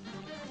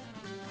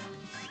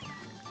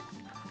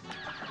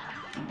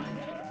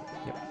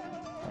 Yep.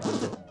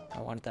 I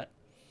wanted that.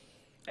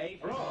 A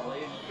brawl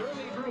is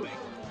surely brewing.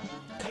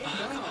 Come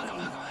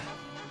on.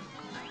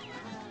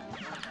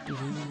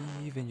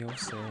 Believe in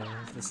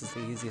yourself. This is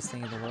the easiest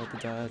thing in the world to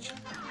dodge.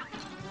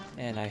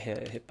 And I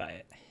hit by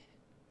it.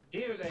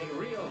 Here's a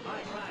real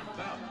high-class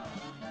bout.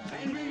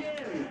 And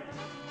begin.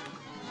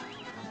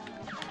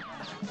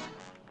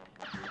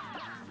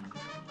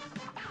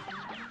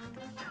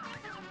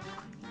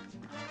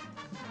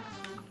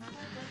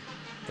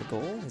 The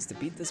goal is to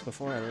beat this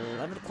before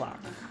 11 o'clock.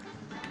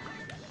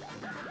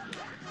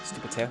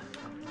 Stupid tail.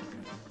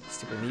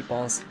 Stupid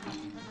meatballs.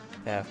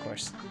 Yeah, of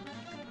course.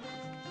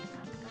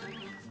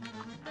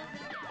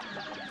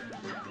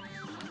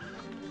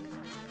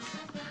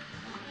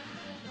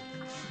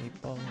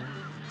 Meatball.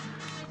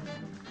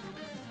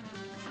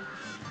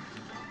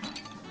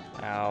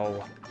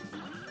 Ow.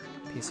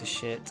 Piece of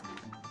shit.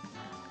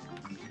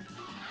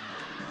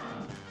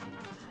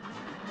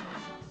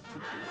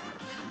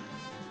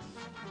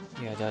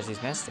 You gotta dodge these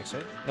matchsticks,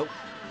 right? Nope.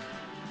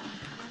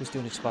 Who's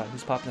doing a squat?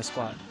 Who's popping a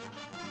squat?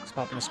 Who's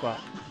popping a squat?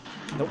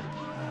 Nope.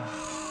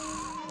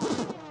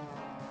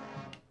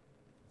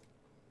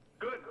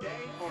 Good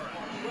day for a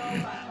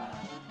slow battle.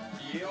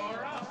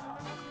 You're up.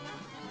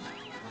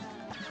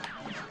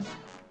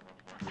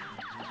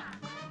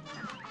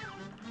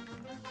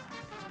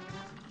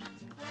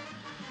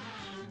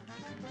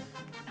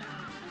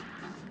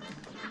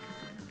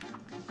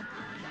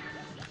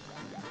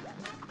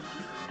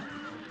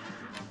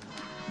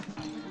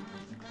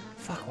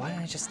 Fuck, why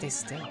didn't I just stay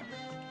still?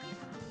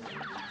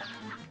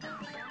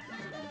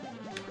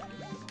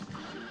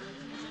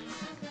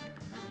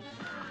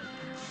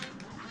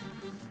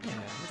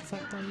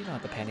 You don't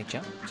have to panic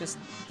jump. Just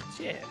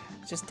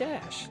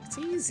dash. It's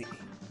easy.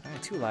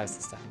 Alright, 2 lives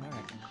this time.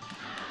 Alright.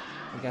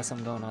 We got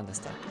something going on this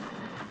time.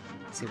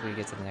 Let's see if we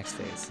get to the next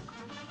phase.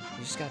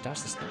 You just gotta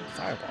dodge the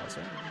fireballs,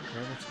 right?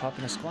 Whoever's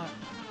popping a squat.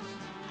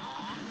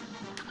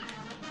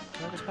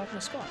 Whoever's popping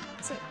a squat.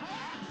 That's it.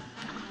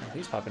 Oh,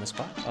 he's popping a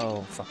squat.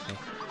 Oh, fuck me.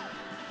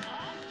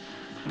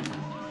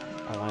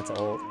 I want it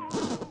to ult.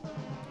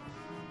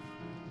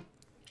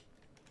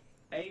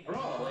 A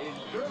brawl is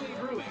surely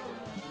brewing.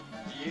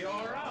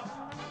 You're up.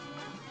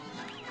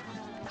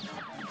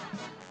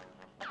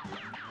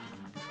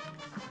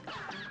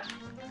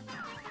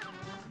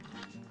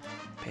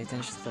 Pay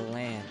attention to the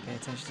land. Pay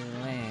attention to the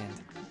land.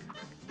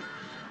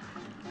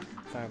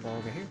 Fireball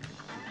over here.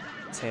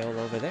 Tail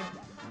over there.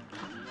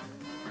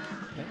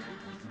 Okay.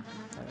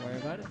 Don't worry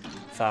about it.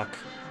 Fuck.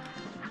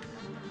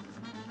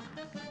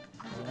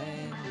 The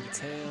land, the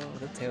tail.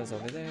 The tail's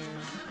over there.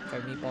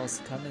 Fire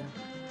meatballs coming.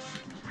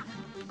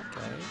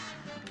 Okay.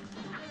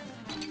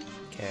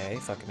 Okay,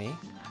 fuck me.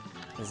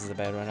 This is a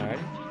bad run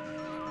already.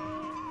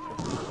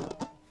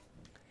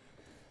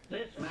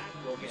 This match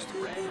will get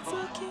red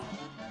hot.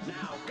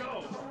 Now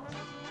go.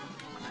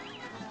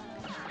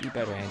 Be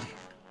better, Andy.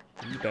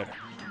 Be better.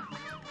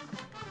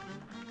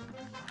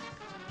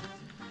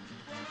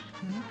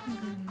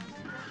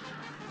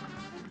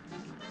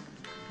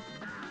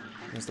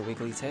 There's the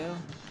wiggly tail.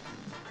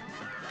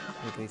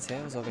 Wiggly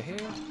tails over here.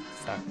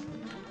 Fuck.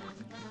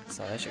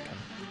 Saw that shit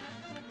coming.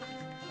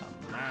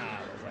 A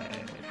mile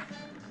away.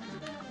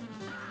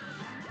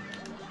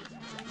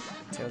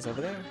 Tails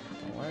over there.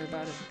 Don't worry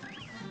about it.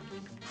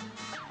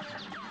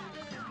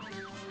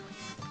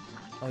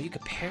 Oh, you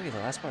could parry the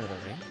last part of the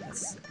ring?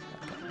 That's...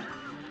 okay.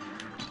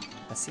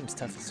 That seems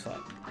tough as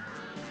fuck.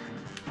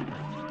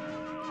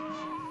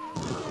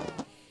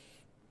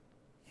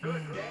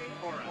 Good day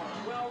for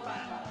us. Well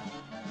battle.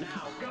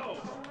 Now go.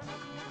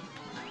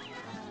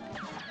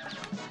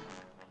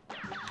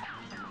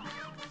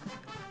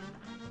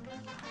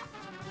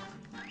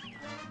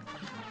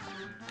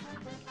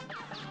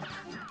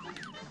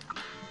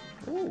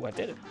 Ooh, I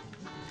did it.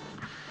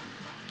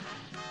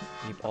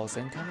 Meatballs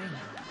incoming.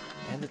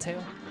 And the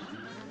tail.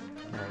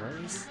 No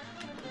worries.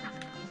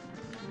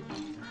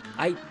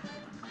 I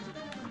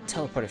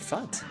teleported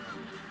front.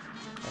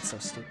 That's so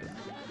stupid.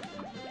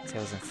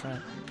 Tails in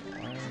front.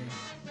 Don't worry.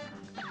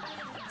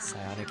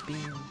 Psionic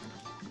beam.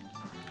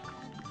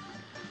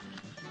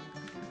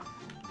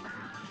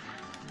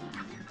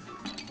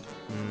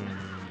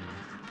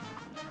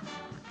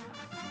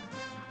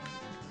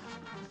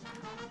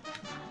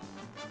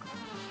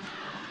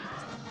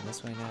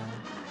 This way now.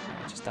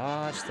 Alright, just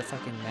dodge the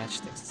fucking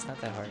matchsticks. It's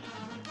not that hard.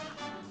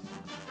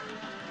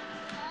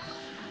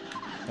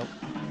 Nope.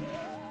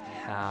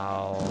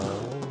 How?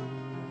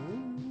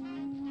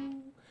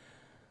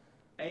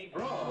 A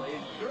brawl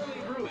is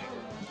surely brewing.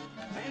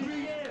 And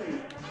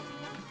begin.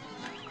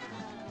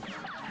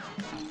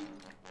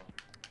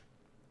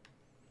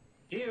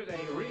 Here's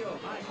a real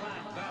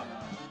high-class bout.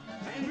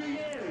 And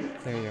begin.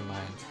 Clear your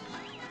mind.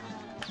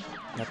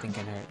 Nothing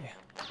can hurt you.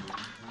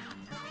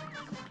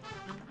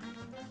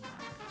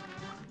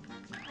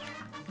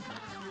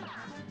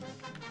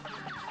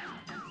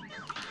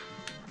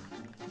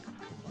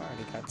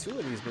 Already got two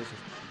of these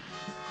bitches.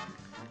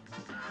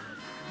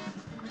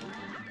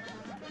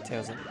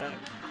 Tails in the back.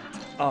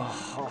 Oh,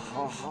 ha,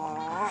 ha,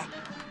 ha.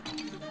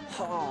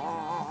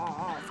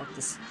 Ha, fuck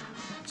this.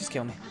 Just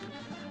kill me.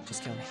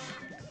 Just kill me.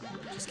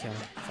 Just kill me.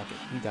 Fuck it.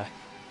 You die.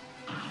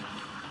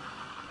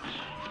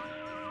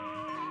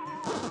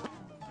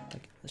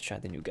 Okay, let's try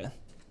the new gun.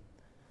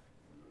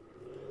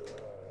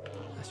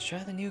 Let's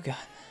try the new gun.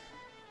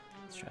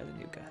 Let's try the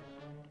new gun.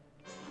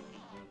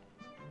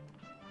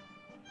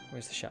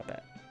 Where's the shop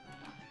at?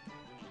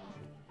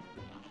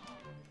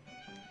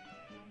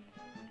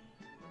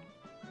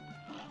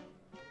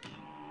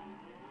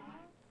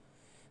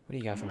 What do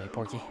you got for me,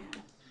 Porky?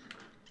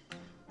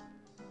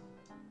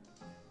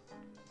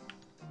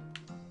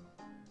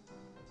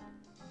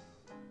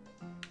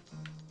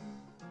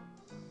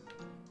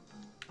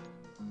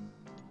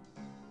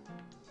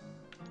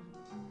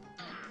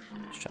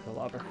 Let's try the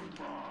lobber.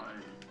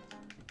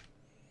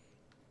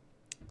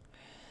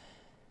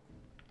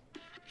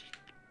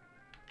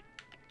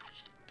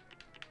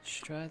 Let's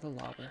try the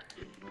lobber.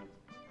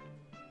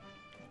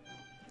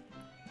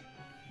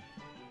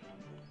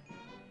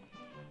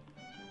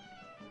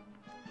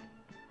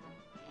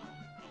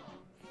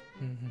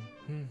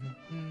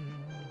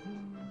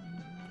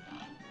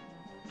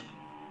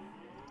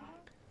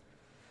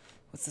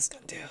 What's this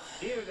gun do?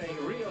 Here's a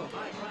real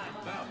high-class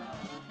bout.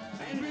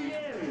 And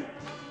begin.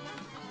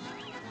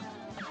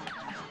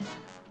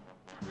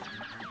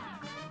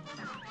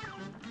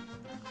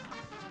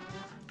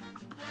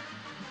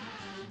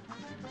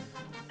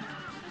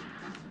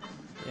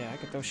 Yeah, I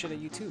could throw shit at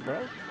you too,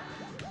 bro.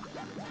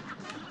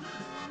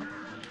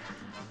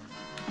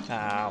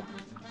 Ow.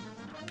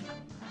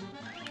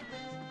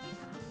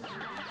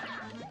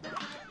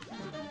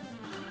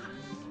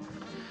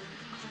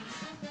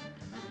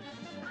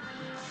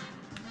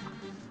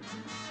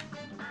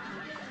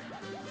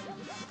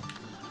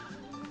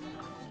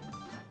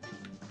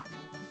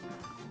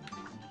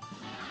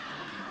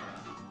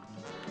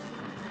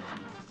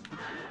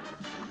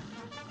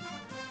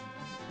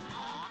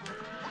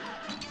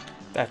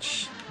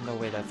 That's no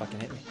way that fucking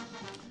hit me.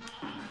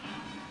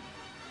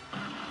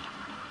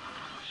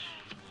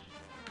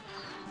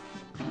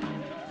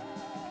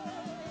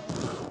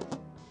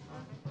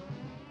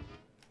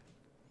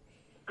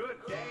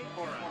 Good day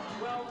for us.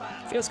 Well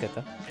battle. Feels good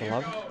though. The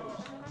love.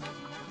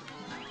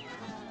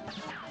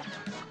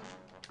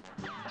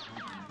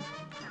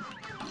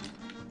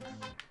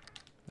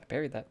 I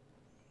buried that.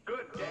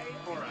 Good day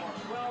for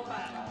us. Well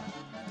battle.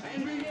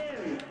 And begin.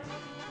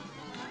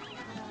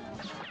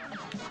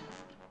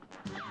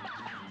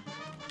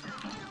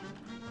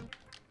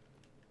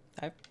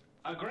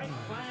 A great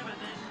slam and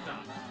then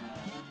some.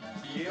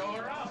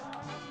 You're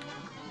up.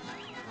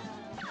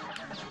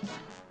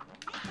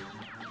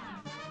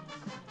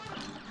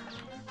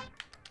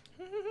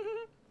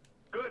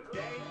 Good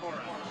day for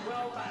us.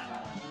 Well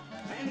battle.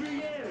 And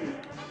begin.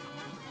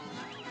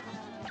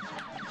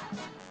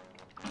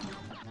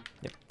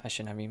 Yep, I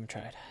shouldn't have even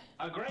tried.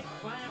 A great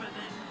slam and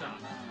then some.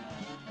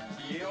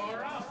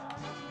 You're up.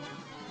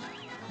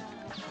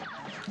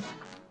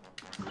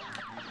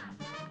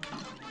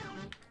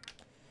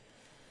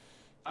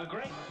 A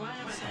great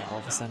slam and So then all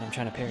of a sudden I'm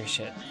trying to parry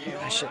shit.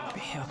 I shouldn't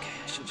be. Okay,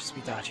 I should just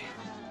be dodging.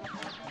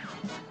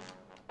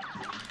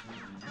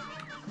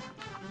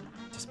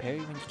 parry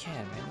when you can,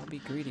 man. Don't be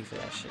greedy for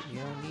that shit. You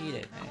don't need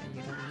it, man.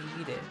 You don't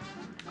need it.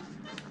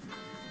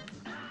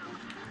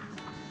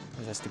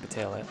 Where's that stupid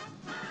tail at?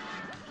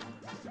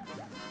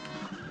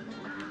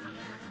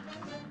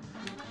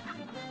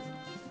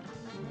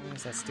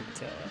 Where's that stupid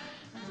tail at?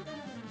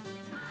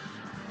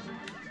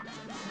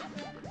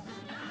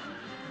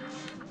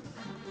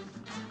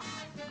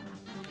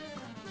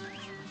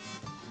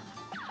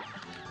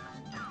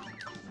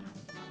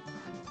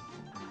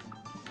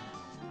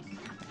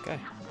 Okay,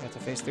 we have to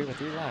face 3 with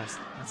 3 lives.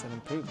 That's an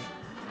improvement.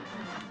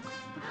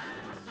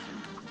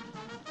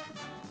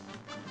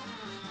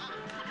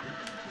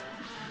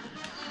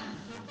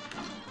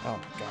 Oh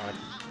my god.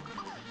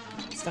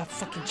 Stop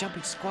fucking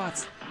jumping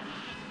squats!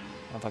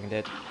 I'm fucking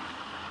dead.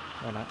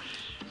 Or not.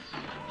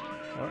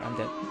 Or I'm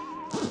dead.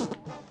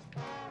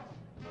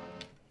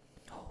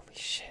 Holy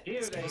shit.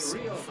 This game's so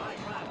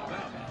fucking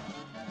hard, man.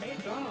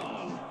 It's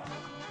on.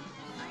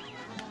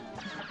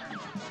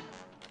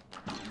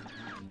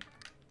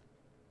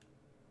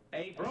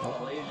 A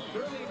brawl is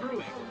surely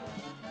brewing.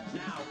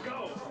 Now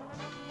go.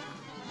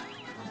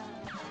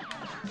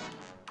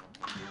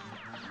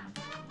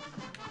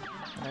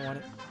 I don't want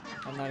it.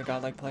 I'm not a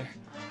godlike player.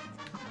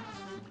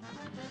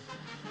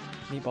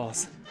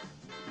 Meatballs.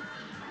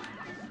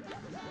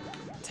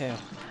 Tail.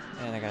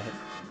 And I got hit.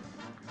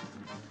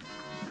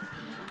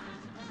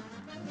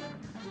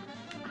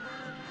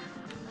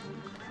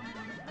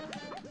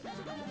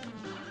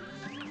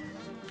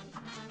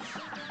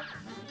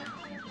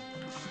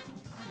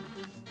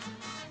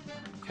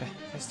 Okay,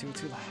 let's do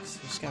 2 lives.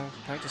 We just gotta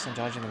practice on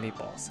dodging the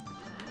meatballs.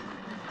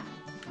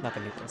 Not the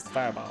meatballs, the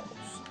fireballs.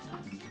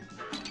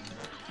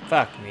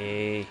 Fuck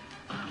me.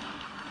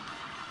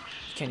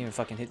 You can't even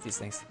fucking hit these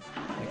things.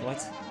 Like,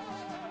 what?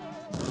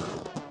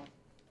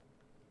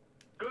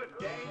 Good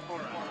day for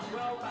a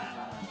well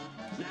battle.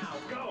 Now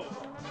go.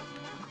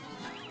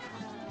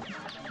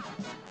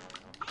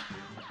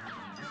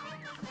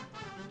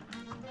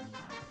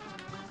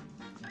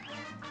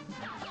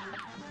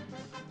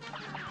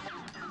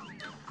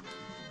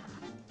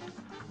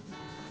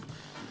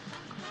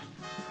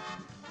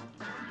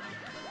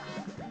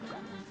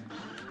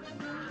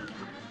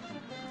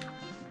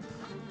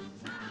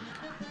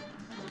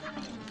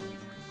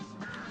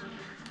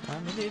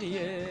 I'm an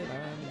idiot,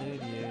 I'm an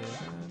idiot,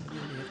 I'm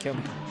an idiot. Kill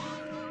me.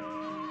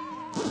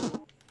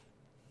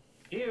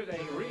 Here's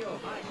a real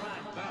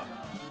high-class bout.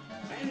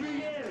 And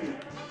begin.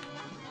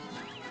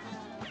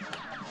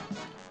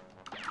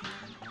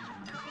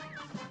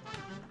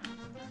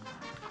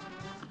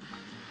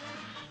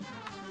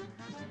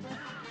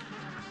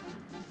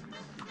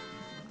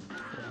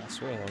 I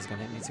swear that was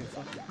gonna hit me too.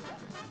 Fuck.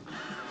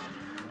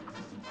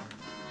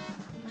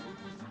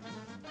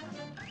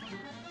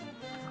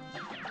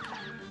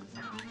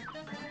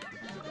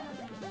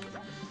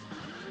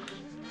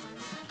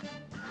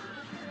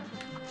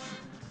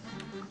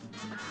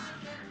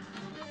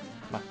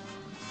 Come on.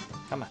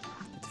 Come on.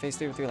 Get to phase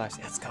 3 with 3 lives.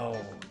 Let's go.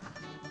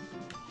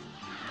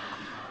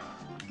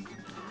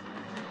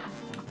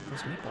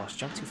 Those meatballs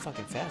jump too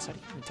fucking fast. How do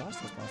you even toss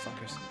those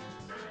motherfuckers?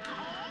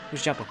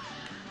 Who's jumping?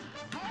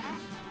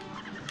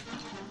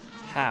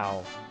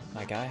 How?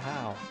 My guy,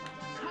 how?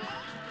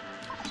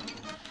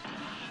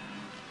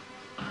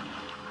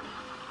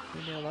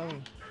 Leave me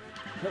alone.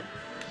 Nope.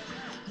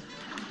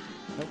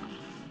 Nope.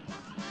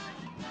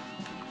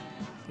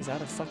 He's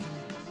out of fucking...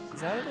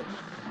 He's out of it?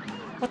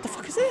 What the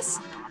fuck is this?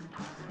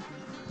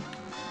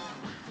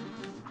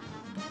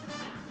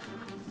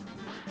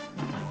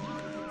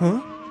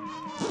 Huh?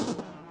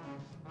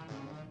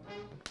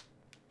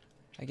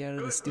 I get out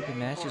of this stupid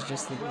match is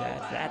just like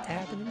that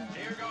happened to me?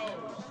 Here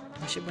goes.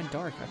 My shit went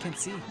dark. I can't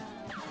see.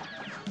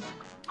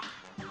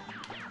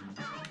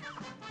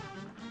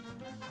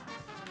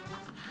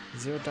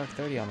 Zero dark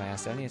 30 on my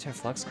ass. Do I need to turn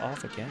flux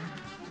off again?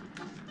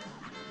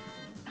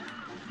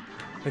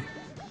 Hey.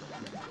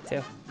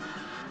 Tail.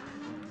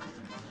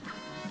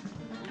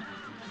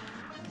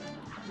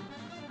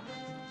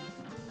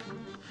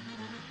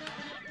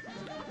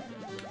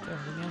 Tail,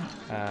 leave me alone.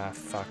 Ah,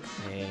 fuck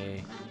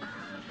me.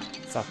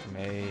 Fuck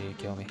me.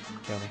 Kill me.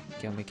 Kill me.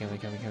 Kill me. Kill me.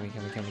 Kill me. Kill me.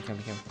 Kill me. Kill me. Kill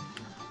me. Kill me.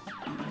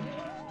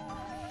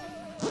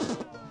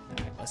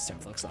 Alright, let's turn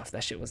flux off.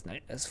 That shit was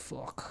nice as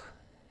fuck.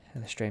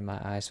 And strain my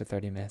eyes for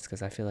 30 minutes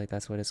because I feel like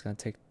that's what it's gonna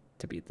take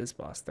to beat this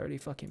boss. 30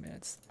 fucking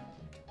minutes.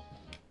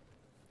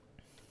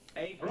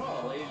 A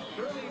brawl is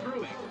surely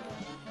brewing.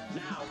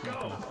 Now Come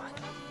on, go. come on.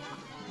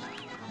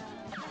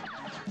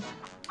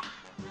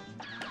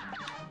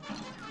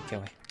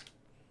 Kill me.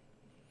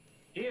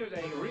 Here's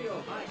a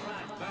real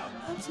high-class bout.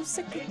 I'm so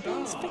sick of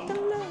these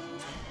victim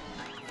love.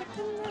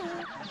 Victim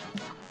love.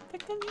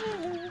 Victim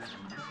love.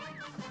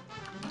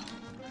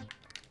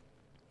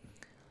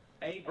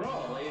 A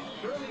brawl is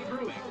surely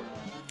brewing.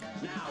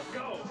 Now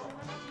go.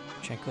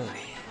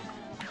 Tranquility.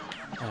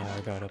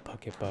 I got a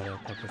pocket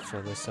full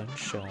of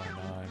sunshine.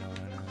 I know,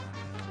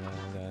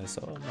 that's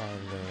all my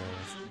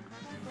love.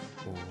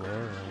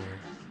 Whoa.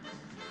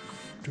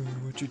 Do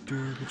what you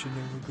do, but you're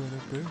never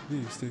gonna break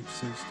me, stick,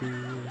 something,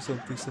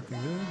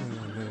 I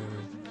love.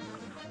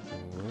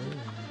 Whoa.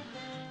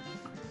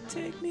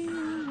 Take me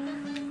away.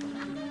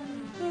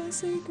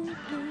 say goodnight.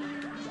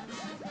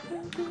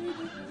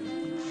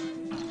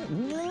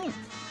 No.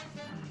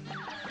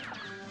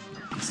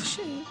 Piece of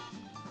shit.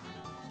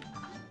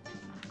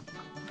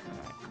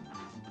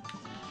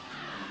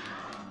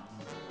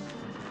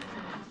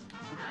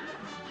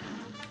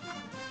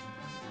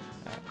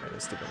 Where the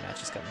stupid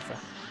match is coming from?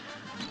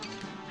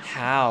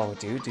 How,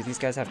 dude? Do these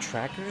guys have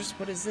trackers?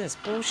 What is this?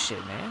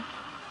 Bullshit, man.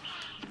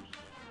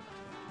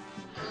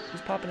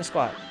 Who's popping a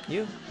squat?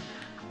 You?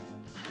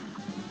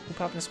 Who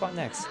popping a squat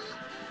next?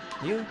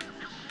 You?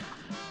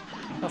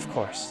 Of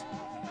course.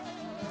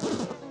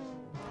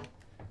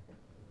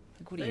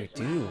 Like, what do you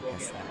do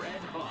against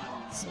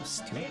that? So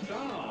stupid.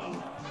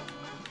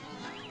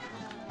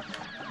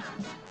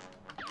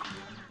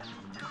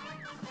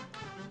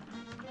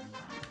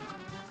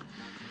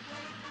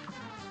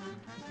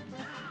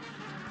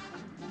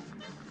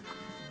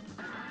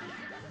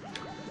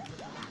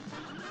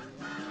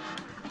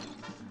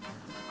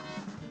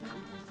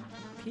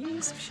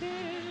 Piece of shit.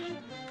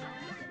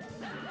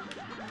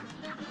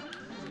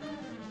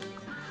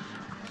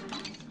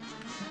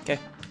 Okay,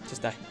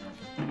 just die.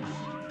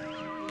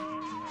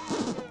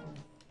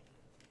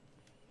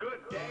 Good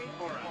day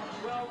for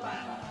a well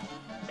battle.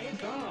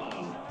 It's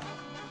on.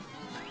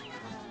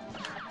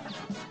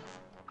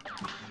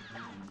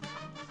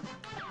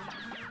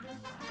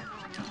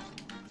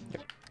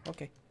 Yep.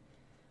 Okay.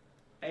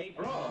 A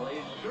brawl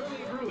is surely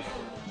brewing.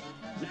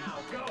 Now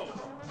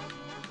go.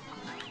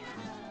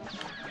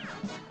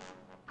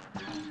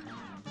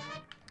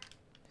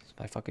 Is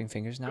my fucking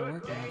fingers not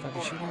working? Am I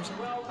fucking shooting or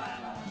something? Well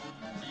battle.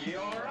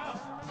 You're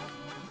up.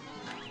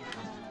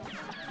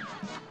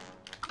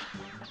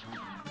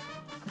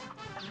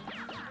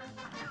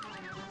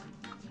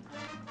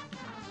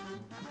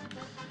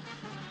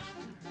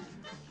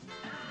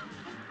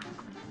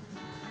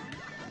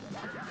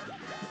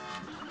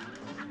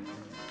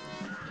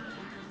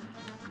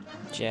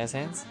 Jazz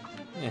hands?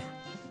 Yeah.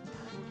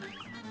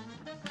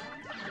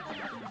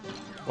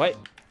 Wait.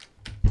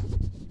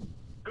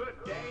 Good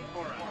day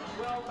for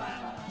a well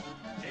battle.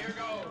 Here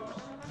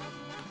goes.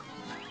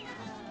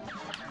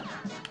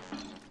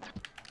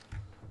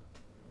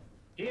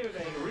 Here's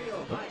a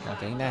real fight. Not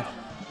getting that.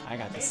 I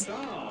got this. It's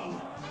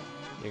on.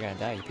 You're gonna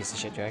die, you piece of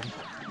shit dragon.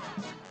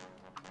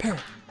 Parry!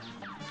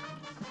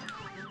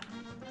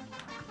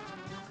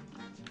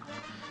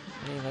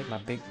 I didn't like my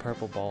big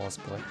purple balls,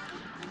 boy.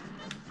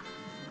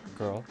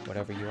 Girl,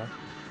 whatever you are.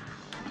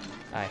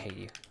 I hate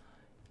you.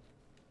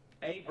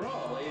 A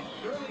brawl is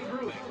surely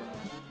brewing.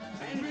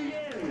 And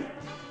begin.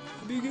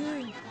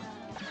 Begin!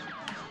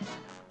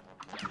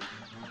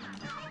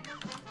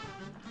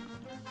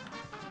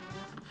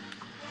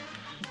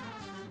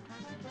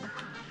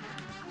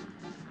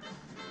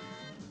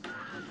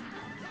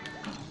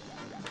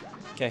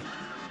 Okay.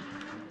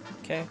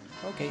 Okay.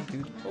 Okay,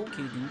 dude.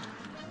 Okay, dude.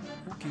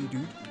 Okay,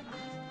 dude.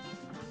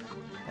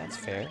 That's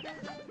fair.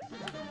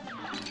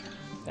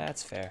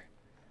 That's fair.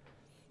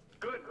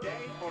 Good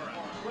day for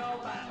a well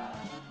battle.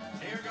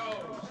 Here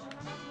goes.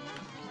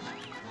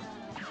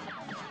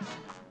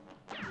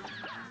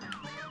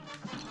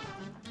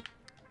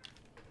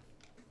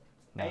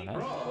 No, A no.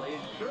 brawl is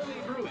surely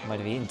brewing. Might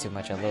have eaten too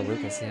much at Little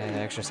Lucas. He had an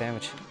extra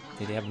sandwich.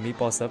 Did he have a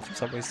meatball sub from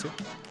Subway's too?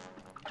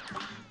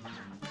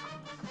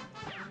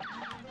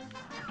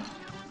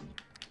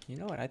 You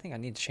know what? I think I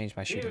need to change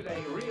my shooting Here's a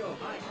button. real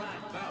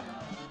high-class bout.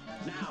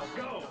 Now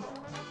go.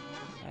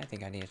 I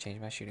think I need to change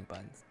my shooting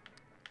buttons.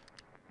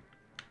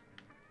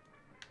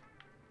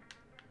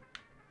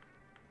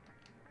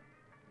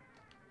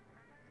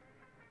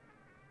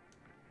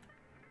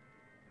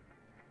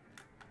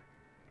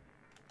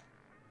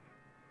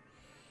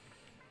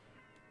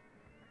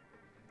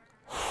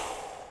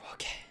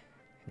 Okay.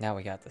 Now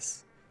we got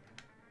this.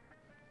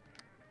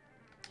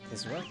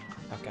 This work?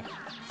 Okay.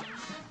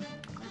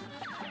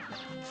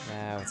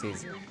 Now it's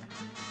easier.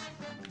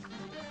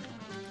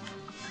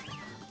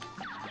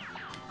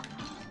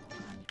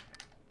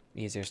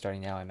 Easier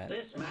starting now, I meant.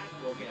 This match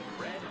will get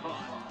red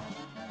hot.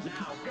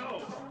 Now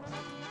go.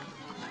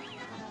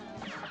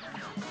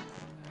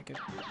 Okay.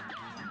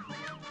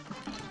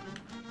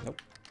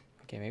 Nope.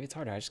 Okay, maybe it's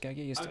harder. I just gotta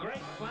get used A to it. great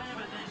slam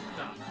and then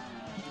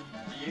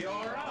some.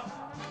 You're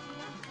up.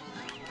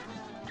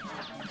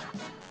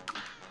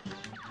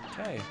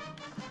 Okay.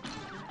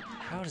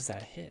 How does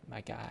that hit,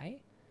 my guy?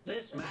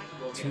 This match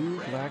will get Two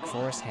red Black hot.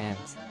 Forest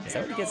hams. Is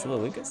that what he gets to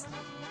Little Lucas?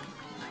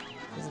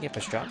 Doesn't get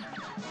pastrami?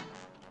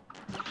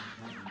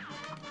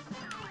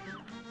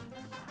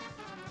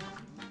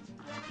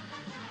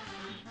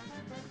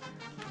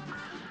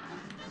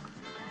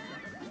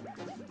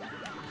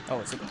 Oh,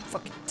 it's a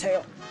fucking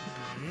tail.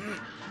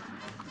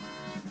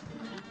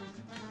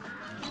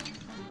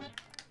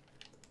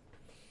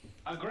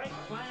 A great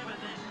slam and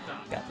then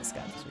some. Got this,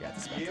 got this, we got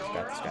this, we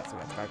got this, we got this, we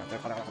got this, we got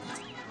this, we got this.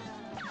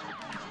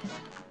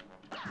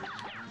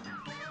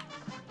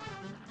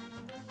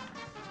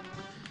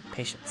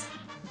 Patience.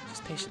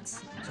 Just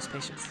patience. Just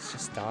patience. It's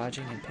just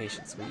dodging and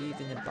patience.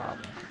 Weaving and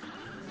bobbing.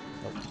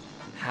 Nope.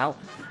 How?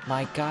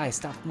 My guy,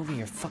 stop moving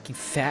your fucking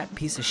fat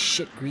piece of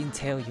shit green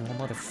tail, you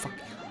motherfucker.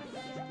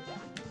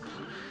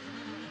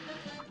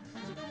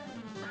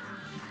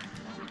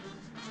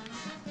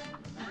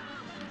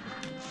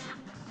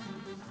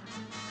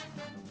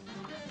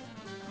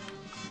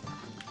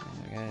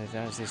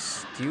 There's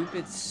this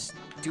stupid.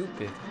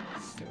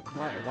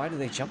 Why do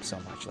they jump so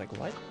much? Like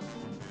what?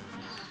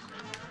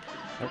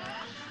 Nope.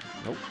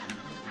 Nope.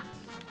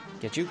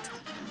 Get juked.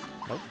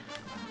 Nope.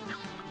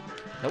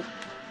 Nope.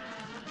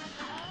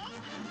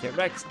 Get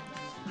wrecked.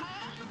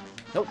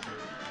 Nope.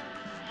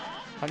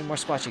 How many more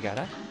squats you got,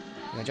 huh?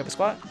 You gonna jump a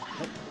squat?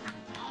 Nope.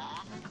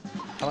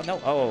 How about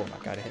no? Oh my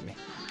god, it hit me.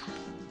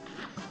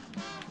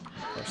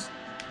 Of course.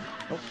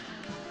 Nope.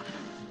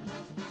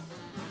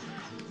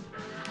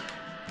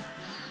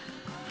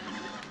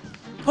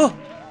 Oh!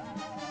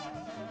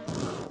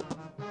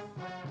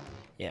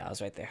 Yeah, I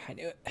was right there. I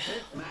knew it. This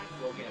match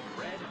will get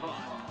red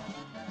hot.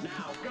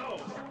 Now go!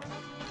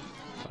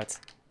 What?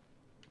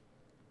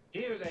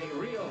 Here's a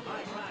real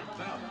high-class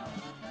bout.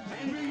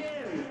 And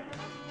begin!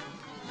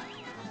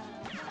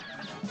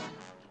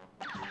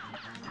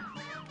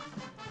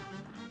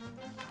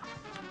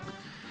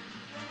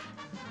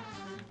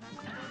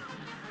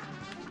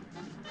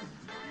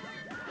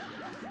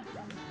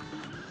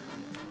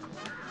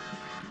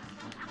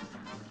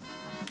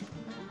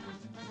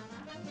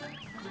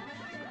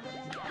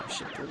 Oh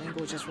shit,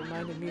 Duolingo just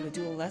reminded me to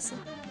do a lesson.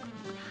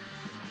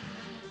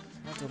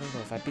 Not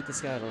Duolingo, if I beat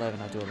this guy at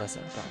 11, I'll do a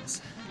lesson, I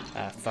promise.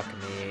 Ah, fuck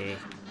me.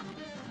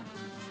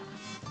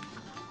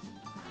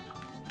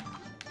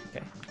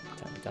 Okay,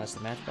 time to dodge the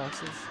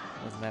matchboxes.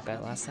 Wasn't that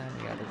bad last time?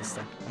 We gotta do this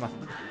thing. Come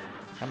on.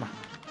 Come on.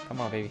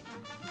 Come on, baby.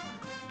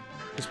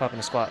 Who's popping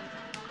a squat?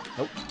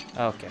 Nope.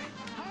 Okay.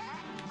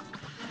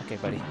 Okay,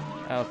 buddy.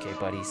 Okay,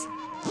 buddies.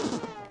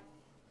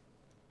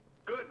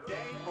 Good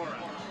day for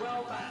a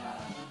well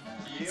battle.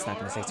 It's not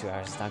gonna take 2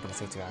 hours. It's not gonna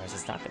take 2 hours.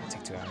 It's not gonna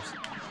take 2 hours.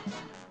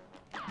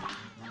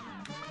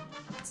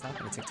 It's not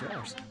gonna take 2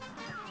 hours.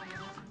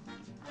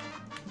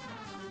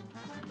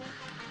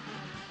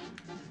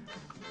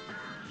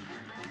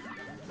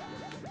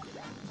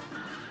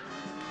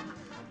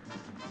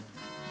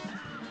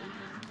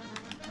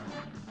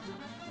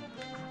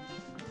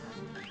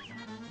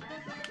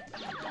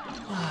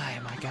 Why,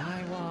 my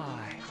guy?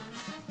 Why?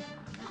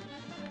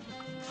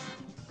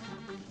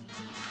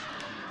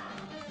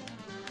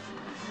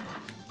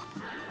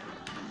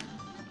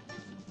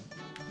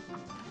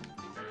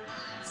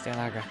 Stay on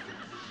high ground.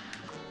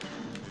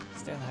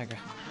 Stay on high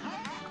ground.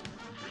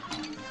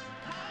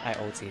 I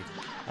ultied.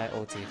 I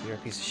ultied. You're a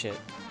piece of shit.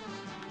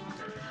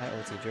 I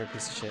ultied. You're a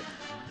piece of shit.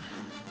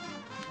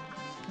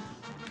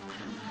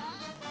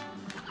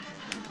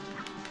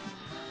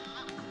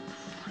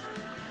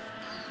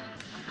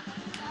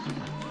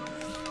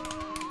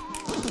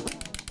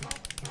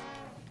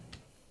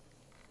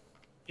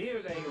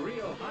 Here's a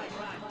real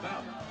high-class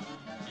bout.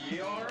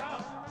 You're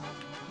up.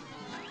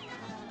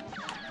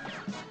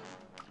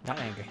 Not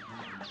angry.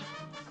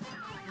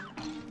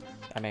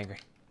 I'm angry.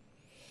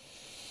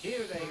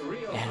 Here's a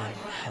real And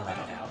high-class I let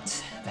bout. it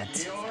out.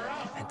 Vent. You're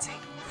up.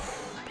 Venting.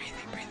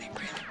 Breathing, breathing,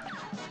 breathing.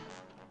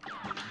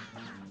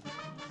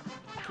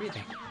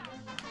 Breathing.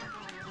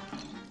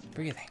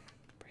 Breathing.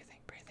 Breathing,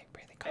 breathing,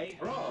 breathing. Calm A down.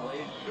 brawl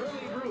is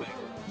surely brewing.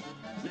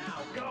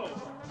 Now go.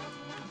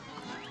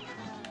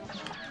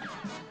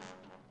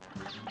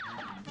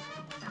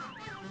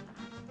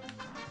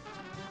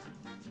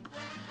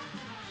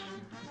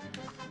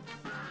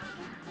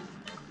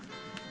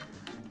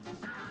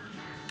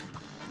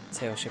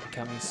 Tail should be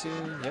coming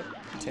soon. Yep.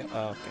 Tail.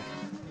 Oh, okay.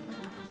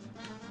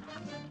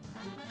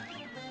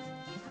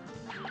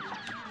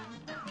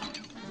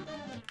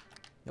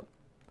 Nope.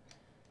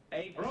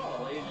 A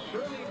brawl is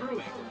surely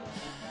brewing.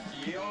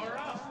 You're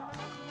up.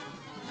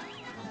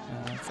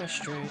 I'm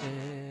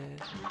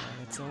frustrated, but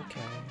it's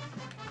okay.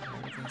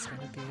 Everything's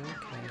gonna be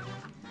okay.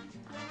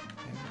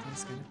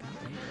 Everything's gonna be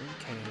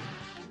okay.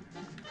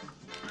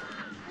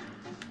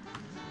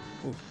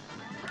 Ooh.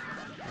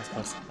 That's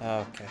close.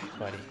 Okay,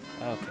 buddy.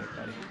 Okay,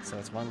 buddy. So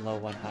it's one low,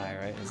 one high,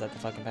 right? Is that the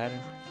fucking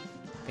pattern?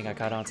 I think I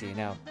caught on to you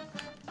now.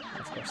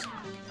 Of course.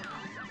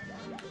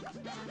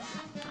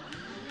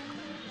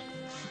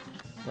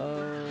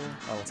 Low.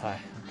 Oh, it's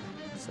high.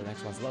 Okay. So the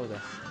next one's low,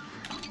 then.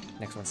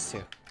 Next one's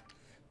 2.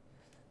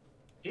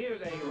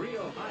 Here's a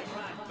real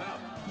high-class bout.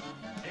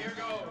 Here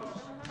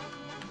goes.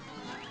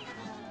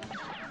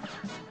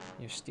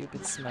 Your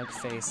stupid smug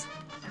face.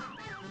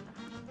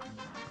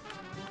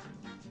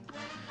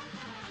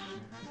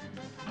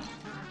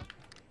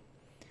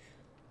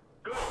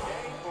 Good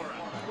day for a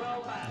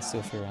well battle. Let's do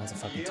a few rounds of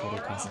fucking total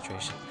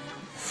concentration.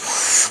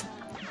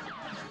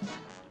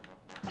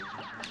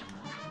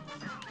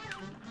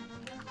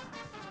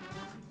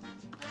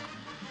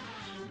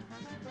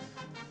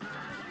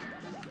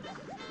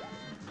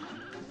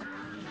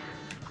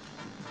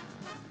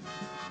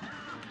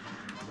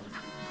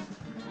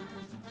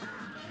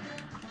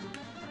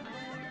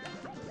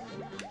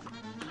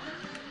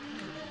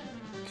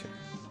 Okay.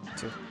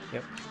 2.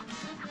 Yep.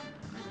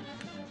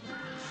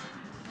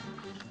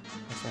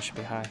 Next one should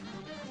be high.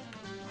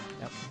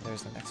 Yep,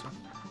 there's the next one.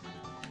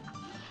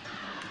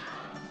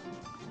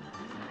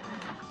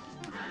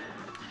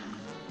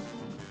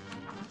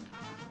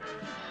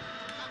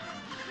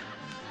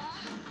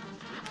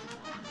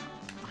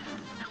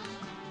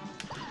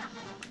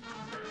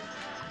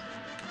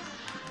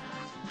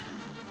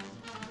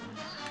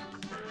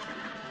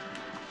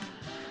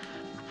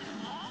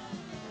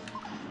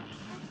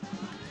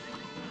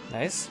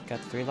 Nice. Got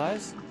the 3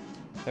 lives.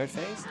 Third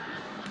phase.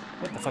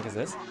 What the fuck is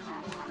this?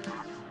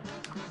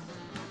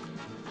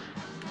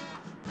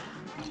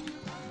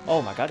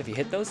 Oh my god, if you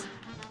hit those?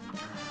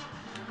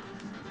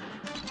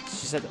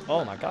 She said,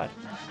 oh my god.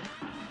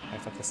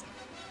 Alright, fuck this.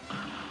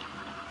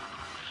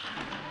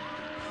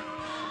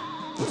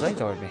 He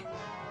flamethrowed me.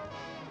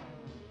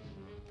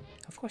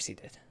 Of course he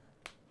did.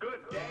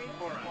 Good day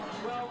for a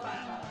swell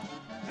battle.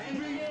 And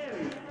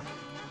begin.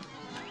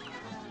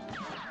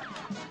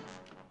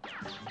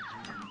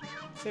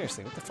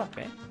 Seriously, what the fuck,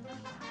 man?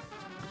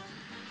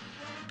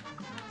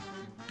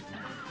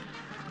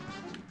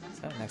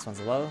 So, next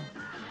one's low.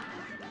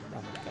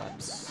 Oh my god.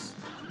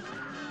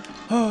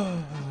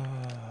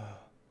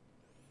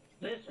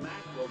 This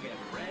match will get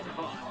red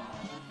hot.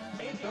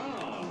 It's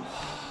on.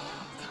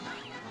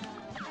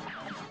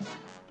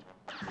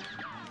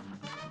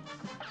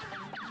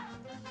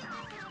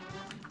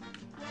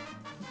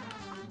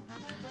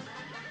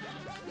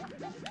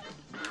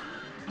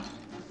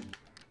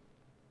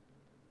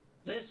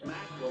 This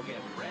match will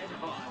get red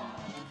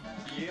hot.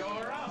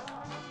 You're up.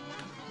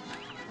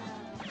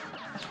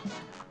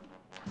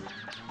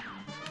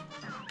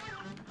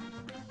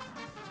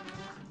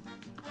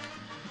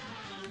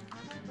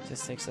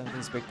 Just take some of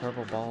these big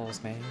purple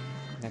balls, man.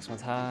 Next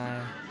one's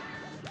high.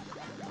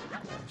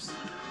 Of course.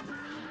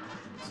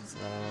 This one's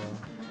low.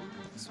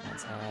 This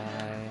one's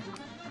high.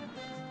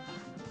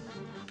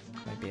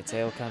 Might be a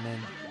tail coming.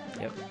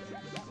 Yep.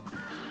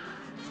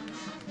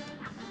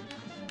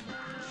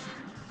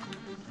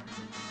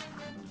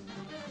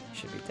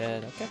 Should be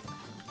dead. Okay.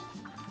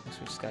 Guess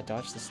we just gotta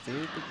dodge the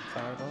stupid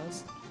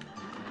fireballs.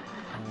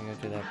 And we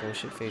gotta do that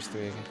bullshit phase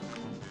 3 again.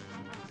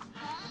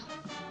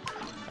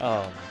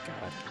 Oh my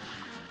god.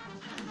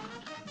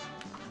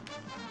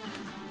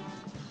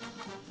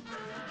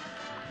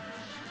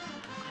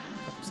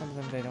 Some of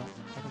them they don't.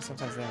 I think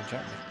sometimes they don't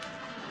jump me.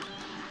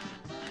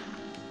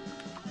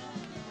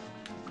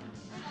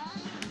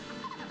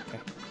 Okay.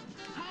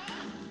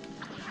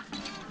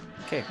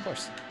 Okay, of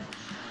course.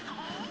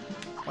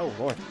 Oh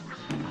lord.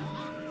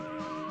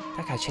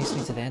 That guy chased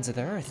me to the ends of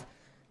the earth.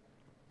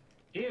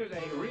 Here's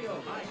a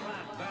real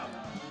high-class bout.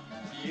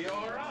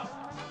 You're up.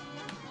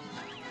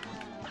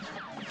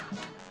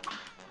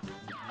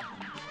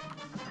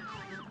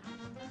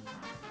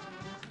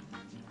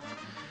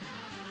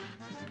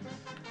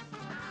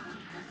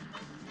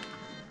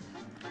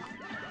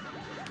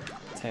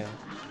 Tail.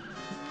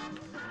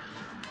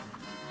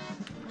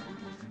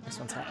 This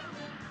one's hot.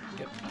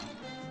 Yep.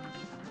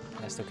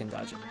 And I still can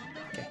dodge it.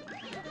 Okay.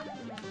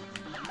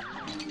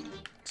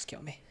 Just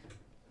kill me.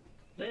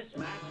 This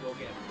match will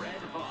get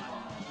red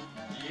hot.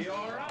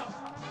 You're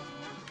up.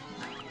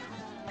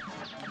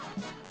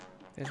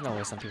 There's no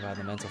way some people have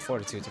the mental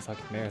fortitude to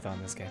fucking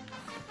marathon this game.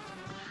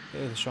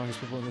 They're the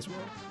strongest people in this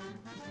world.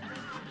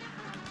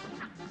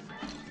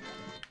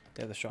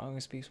 They're the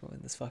strongest people in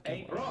this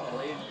fucking A world. brawl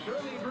is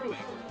surely brewing.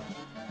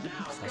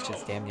 Now That's go.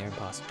 just damn near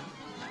impossible.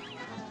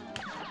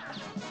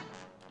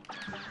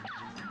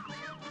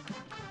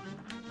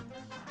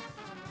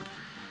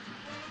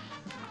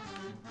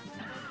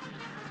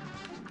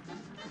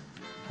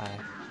 Hi.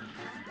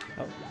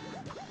 Oh.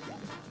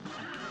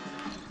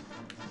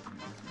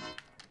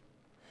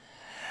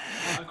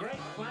 A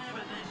great slam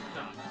and then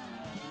some.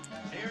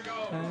 Here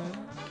goes.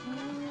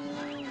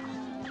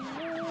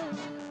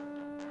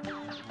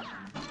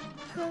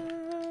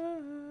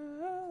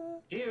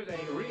 Here's a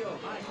real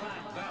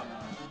high-class bout.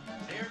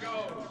 Here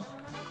goes.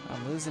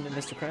 I'm losing it,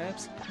 Mr.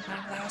 Krabs.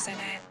 I'm losing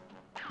it.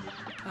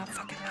 I'm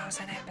fucking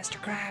losing it, Mr.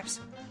 Krabs.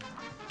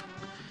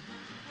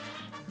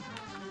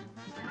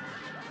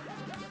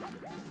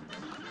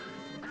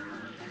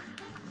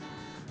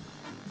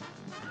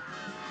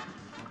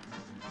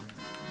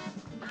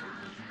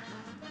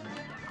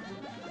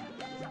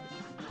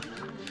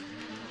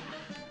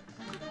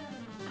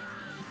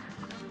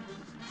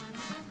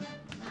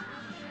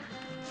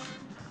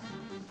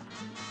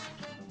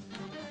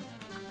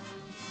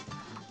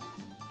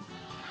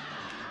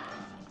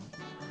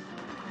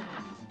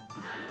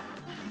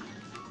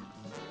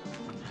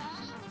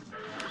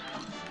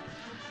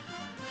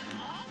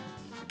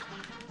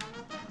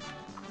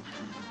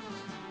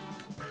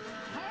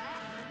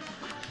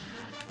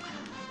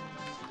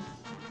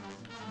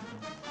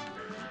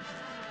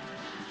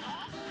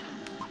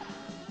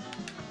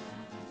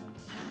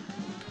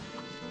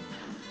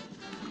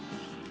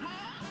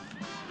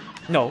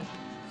 No.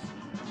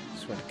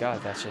 Swear to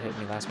God, that shit hit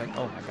me last week.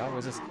 Oh my God, what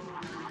is this?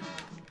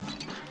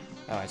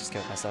 Oh, I just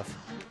killed myself.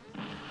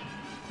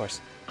 Of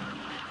course.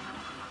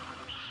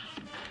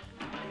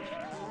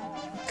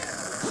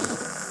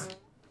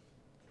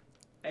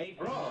 A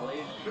brawl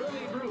is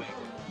surely brewing.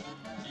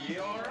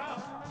 You're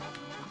up.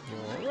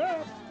 You're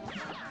up.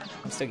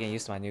 I'm still getting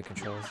used to my new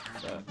controls,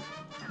 so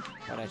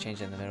why'd I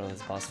change it in the middle of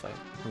this boss fight?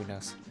 Who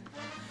knows?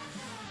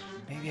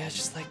 Maybe I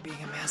just like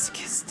being a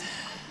masochist.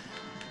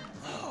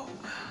 Low.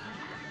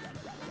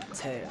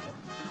 Tail.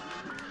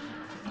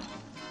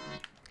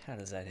 How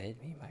does that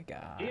hit me, my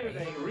God? Here's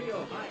a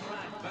real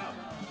high-class bout.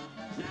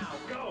 Now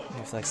go. I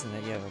have flexing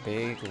that you have a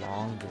big,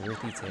 long,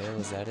 girthy tail?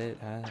 Is that it,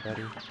 huh,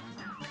 buddy?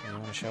 You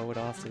want to show it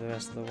off to the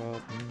rest of the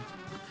world?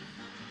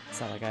 It's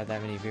not like I have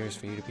that many viewers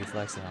for you to be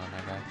flexing on, my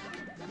guy.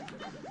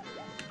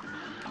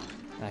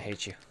 I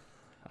hate you.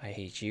 I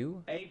hate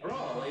you. I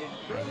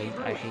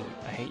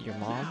hate your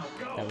mom.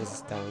 That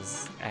was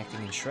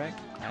acting in Shrek.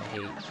 I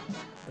hate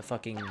the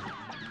fucking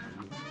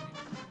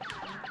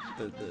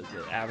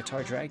the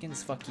Avatar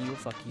dragons. Fuck you.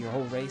 Fuck your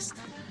whole race.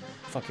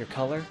 Fuck your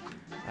color.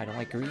 I don't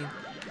like green.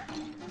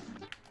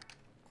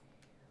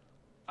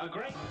 A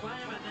great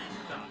slam and then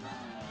some.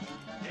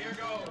 Here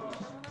goes.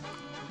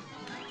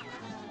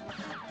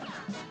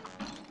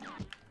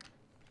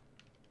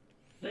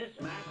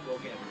 This match will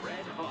get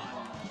red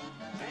hot.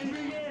 And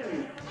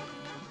begin.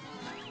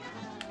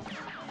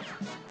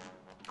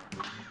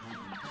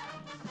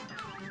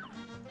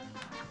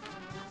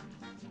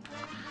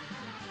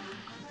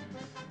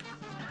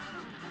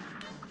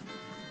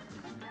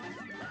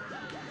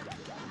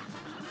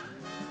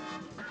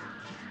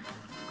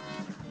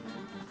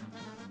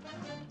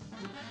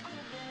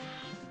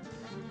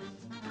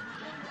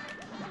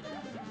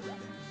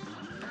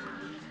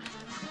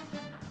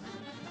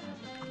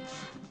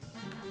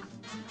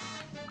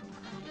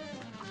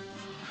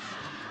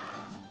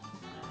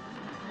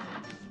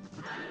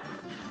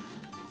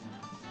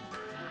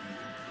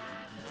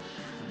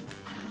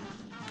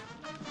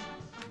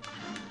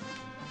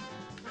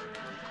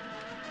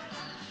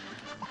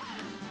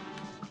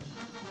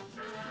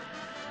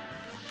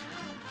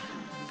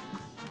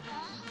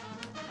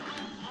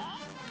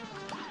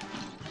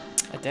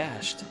 I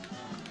dashed.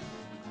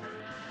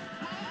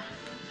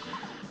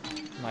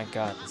 My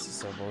god, this is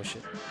so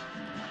bullshit.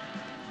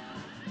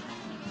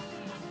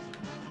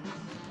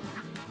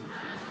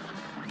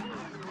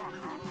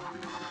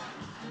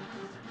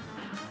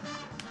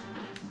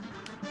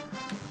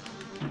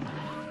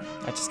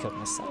 I just killed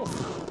myself.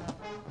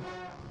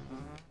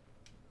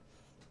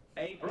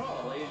 A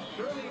brawl is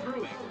surely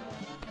brewing.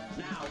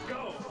 Now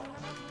go.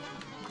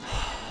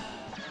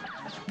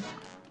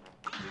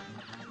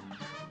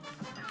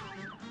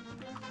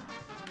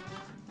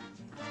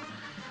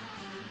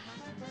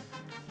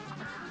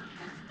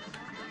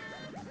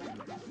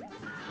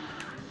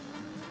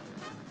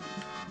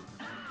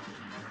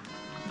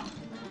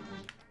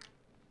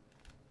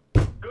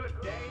 Good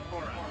day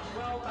for a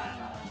swell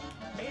battle.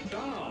 It's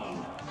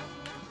on.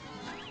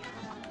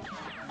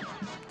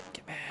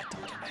 Get mad,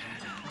 don't get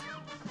mad.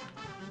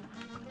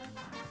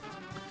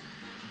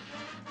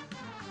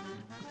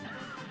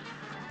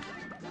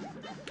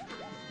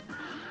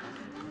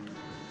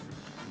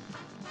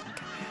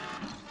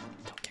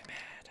 Don't get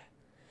mad.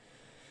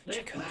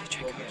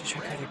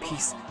 Check out your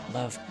peace,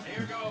 love,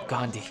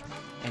 Gandhi,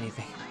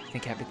 anything.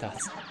 Think happy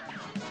thoughts.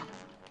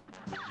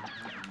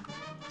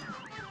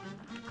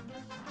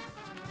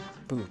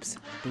 Boobs,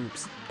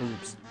 boobs,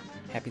 boobs.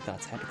 Happy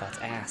thoughts,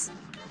 ass.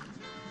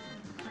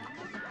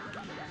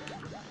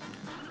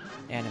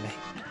 Anime.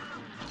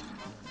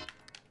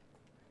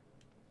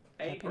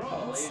 A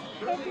brawl is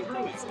surely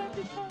brewing.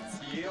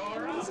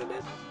 You're up. Isn't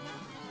it?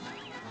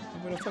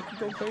 I'm gonna fucking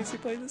go crazy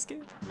playing this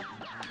game.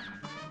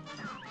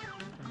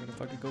 I'm gonna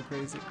fucking go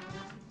crazy.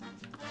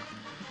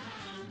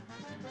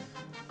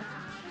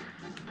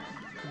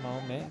 Come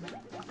on, man.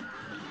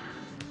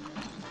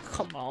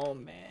 Come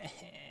on, man.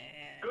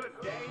 Good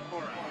day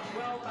for a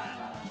swell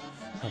battle.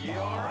 Come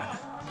You're on. up.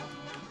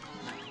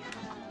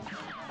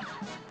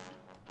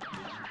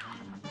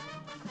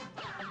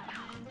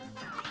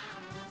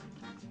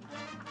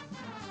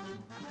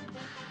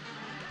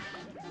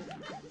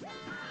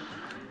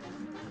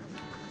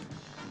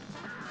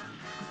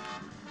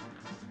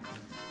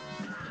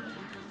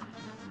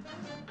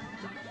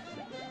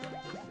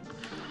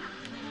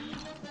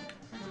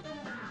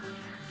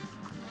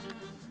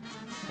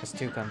 There's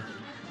two coming.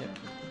 Yep.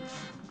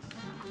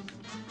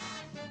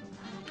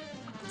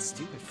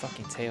 Stupid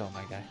fucking tail,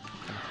 my guy.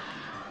 Come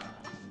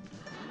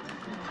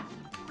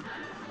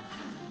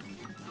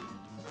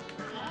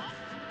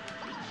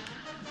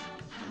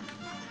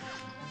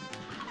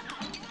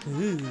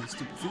on. Ooh,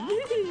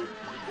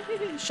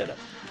 stupid. Shut up.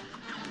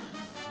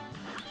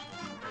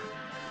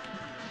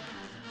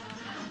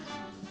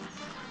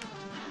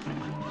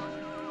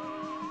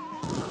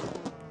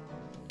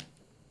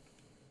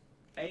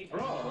 A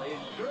brawl is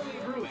surely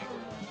brewing.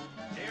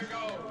 Here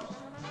goes.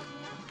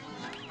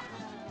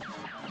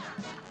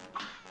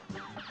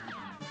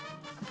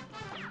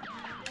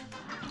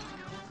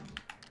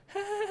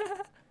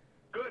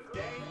 Good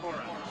day for a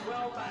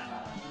swell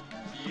battle.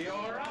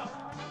 You're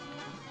up.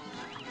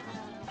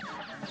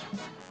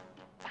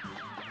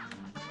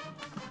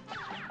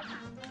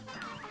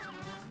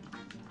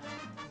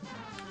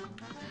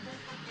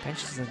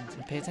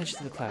 Pay attention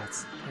to the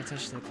clouds. Pay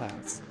attention to the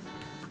clouds.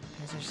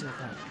 Pay attention to the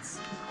clouds.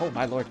 Oh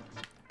my lord.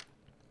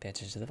 Pay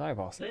attention to the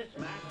fireballs. This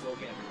match will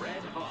get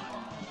red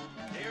hot.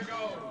 Here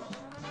goes.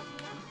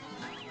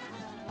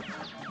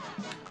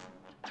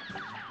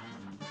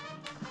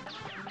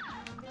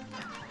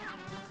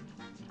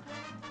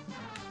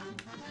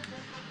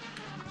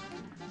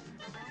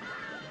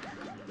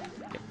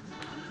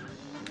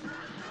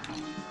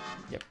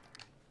 Yep.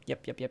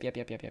 Yep. Here's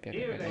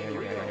a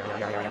real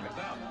high-class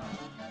bout.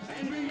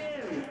 And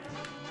begin.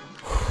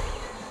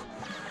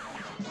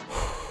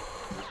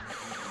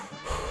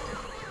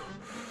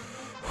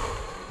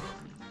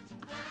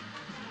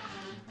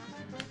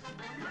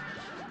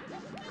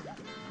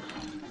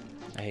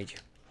 I hate you.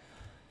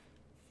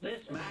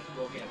 This match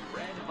will get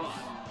red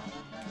hot.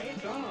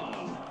 It's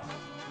on.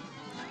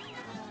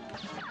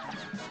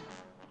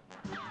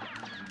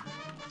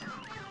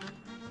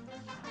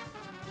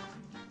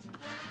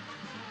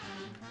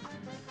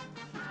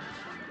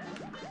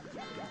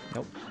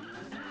 Nope.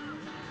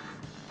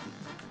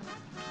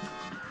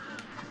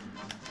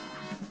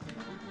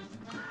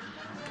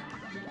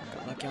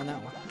 Got lucky on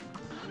that one.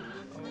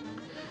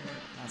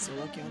 Not so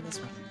lucky on this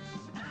one.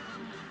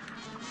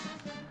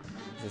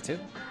 Is it two?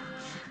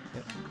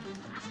 Yep.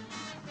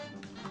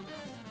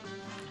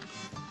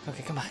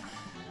 Okay, come on.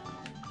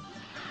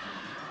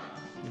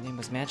 Your name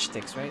was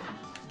Matchsticks, right?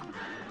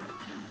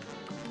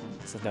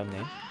 It's a dumb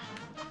name.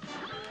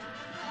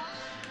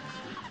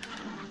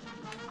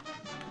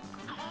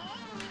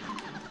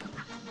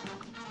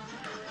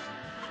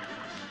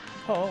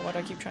 Oh, why do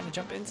I keep trying to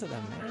jump into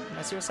them, man? Am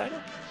I suicidal?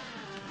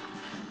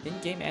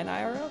 In-game and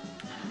IRL?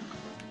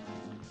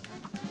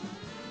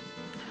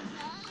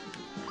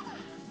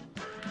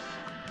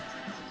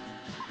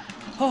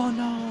 Oh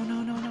no,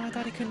 I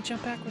thought he couldn't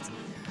jump backwards.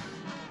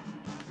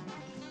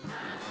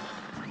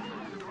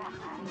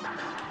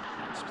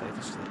 Just pay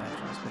attention to the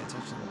platforms, pay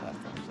attention to the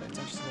platforms, pay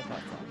attention to the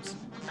platforms.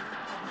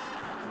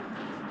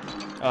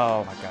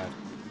 Oh my god.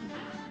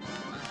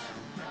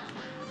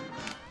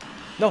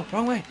 No,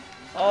 wrong way!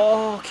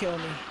 Oh, kill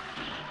me.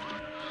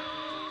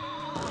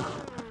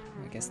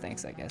 I guess,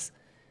 thanks, I guess.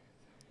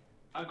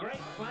 A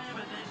great slam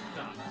and then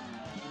some.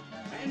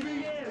 And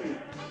begin.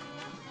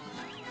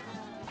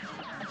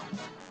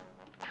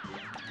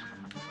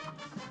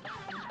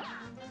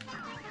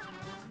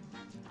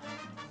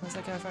 What's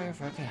that guy fire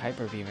fucking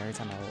hyper beam every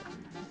time I ult?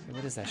 Hey,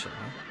 what is that shit,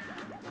 man?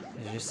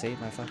 Did it just save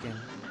my fucking...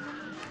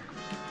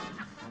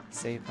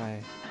 Save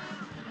my...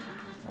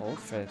 ult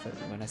for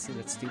when I see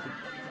that stupid...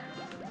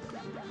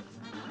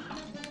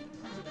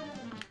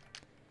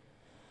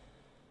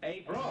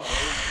 A brawl is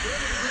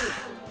really good.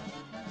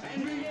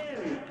 And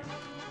begin.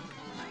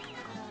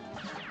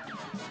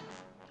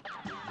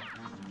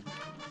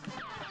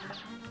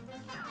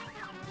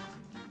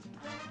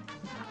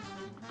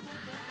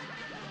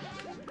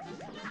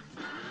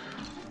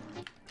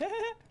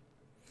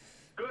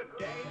 Good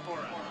day for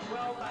a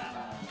swell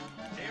battle.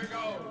 Here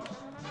goes.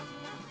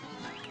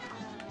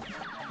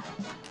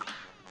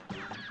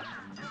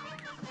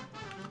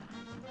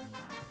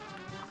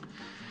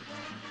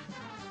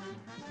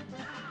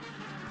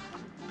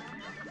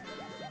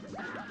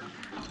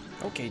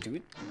 Okay,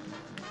 dude.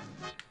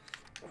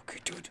 Okay,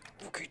 dude.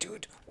 Okay,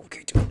 dude.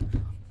 Okay, dude.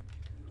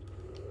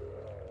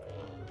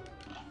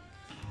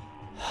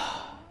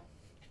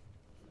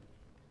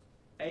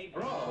 A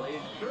brawl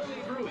is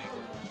surely brewing.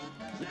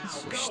 Now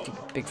So go.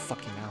 stupid big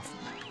fucking mouth.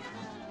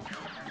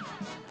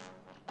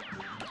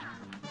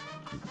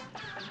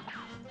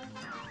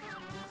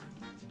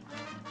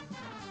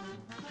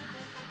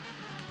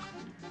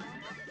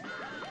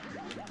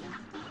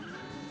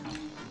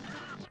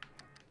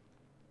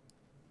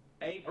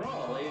 A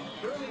brawl is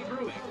surely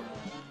brewing.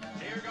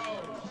 Here goes.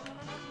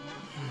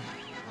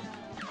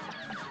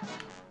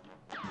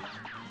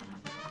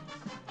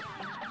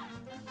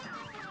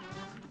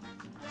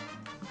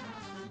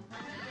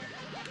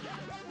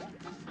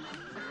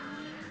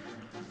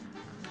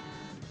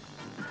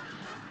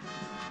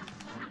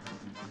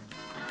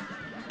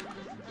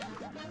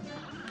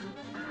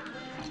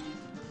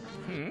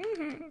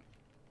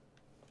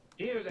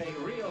 Here's a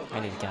real I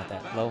need to count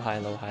that. Low, high,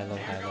 low, high, low,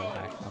 high, low,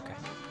 high. Okay.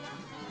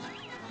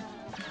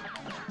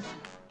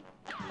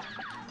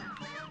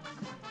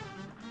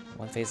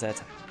 One phase at a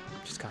time.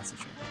 Just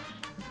concentrate.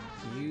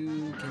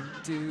 You can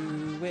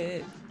do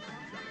it.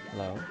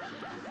 Low.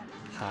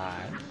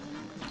 High.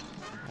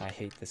 I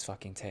hate this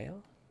fucking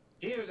tail.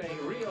 Here's a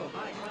real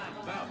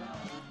high-class bout.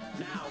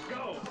 Now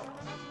go.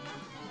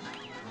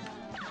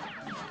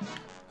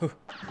 Whew.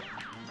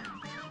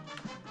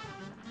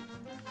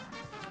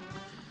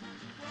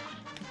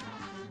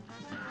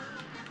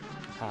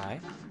 High.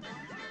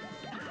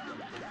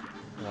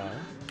 Low.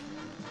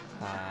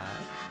 High.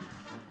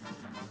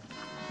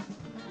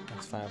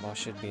 Next fireball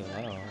should be low,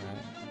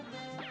 right?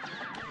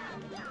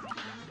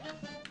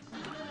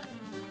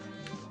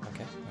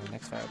 Okay,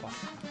 next fireball.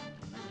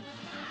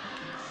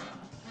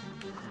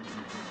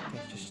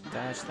 Okay, just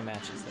dodge the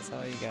matches. That's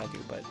all you gotta do,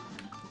 bud.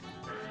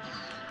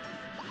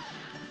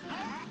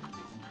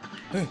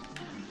 Hey.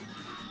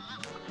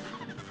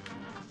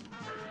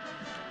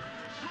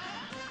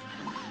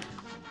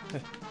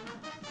 Hey.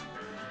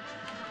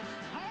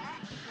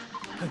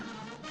 Hey.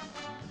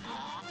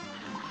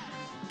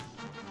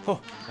 Oh,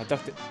 I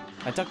ducked it.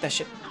 I ducked that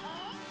shit.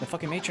 The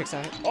fucking Matrix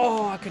out here.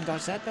 Oh, I couldn't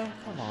dodge that though?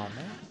 Come on,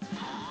 man.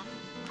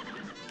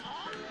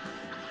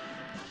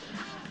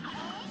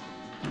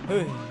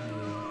 Hey.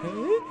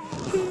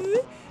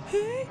 Hey.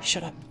 Hey.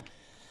 Shut up.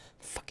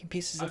 Fucking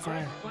pieces of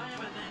fire.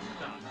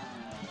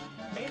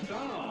 It's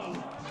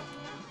on.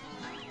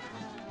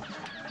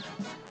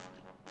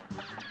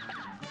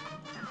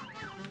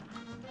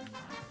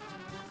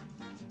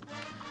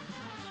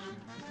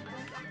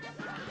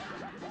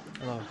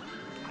 Hello.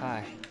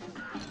 Hi.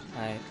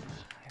 I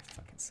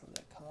fucking saw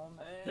that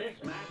comment.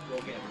 This match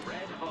will get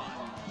red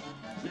hot.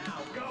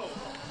 Now go.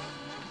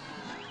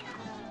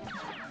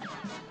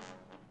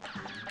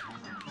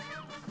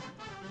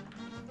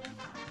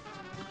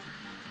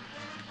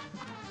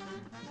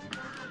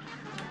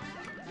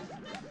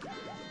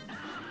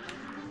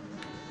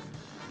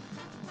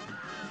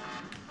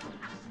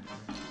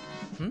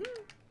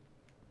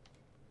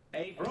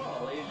 A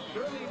brawl is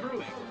surely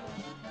brewing.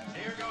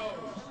 Here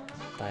goes.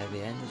 By the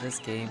end of this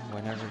game,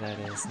 whenever that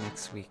is,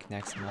 next week,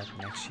 next month,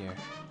 next year,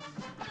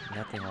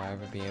 nothing will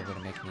ever be able to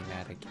make me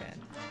mad again.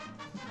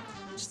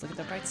 Just look at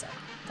the bright side.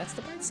 That's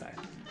the bright side.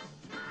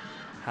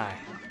 High.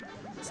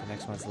 So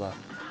next one's low.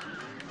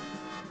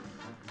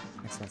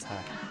 Next one's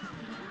high.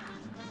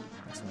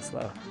 Next one's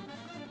low.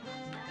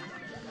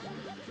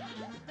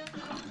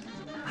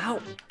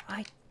 Ow!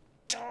 I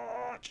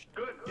dodged!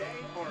 Good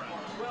day for a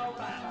swell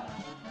battle.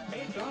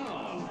 It's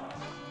on.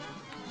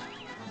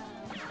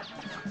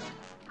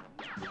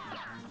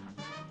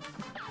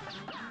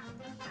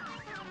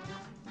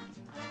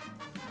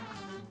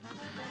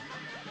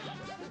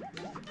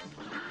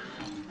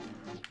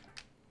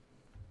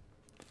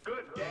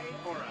 Good day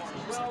for a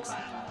swell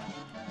battle.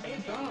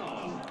 It's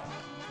on.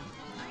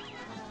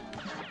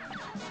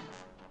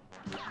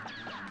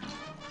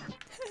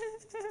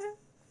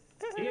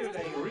 Here's a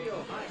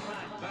real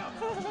high-class bout.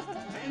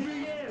 And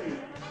begin.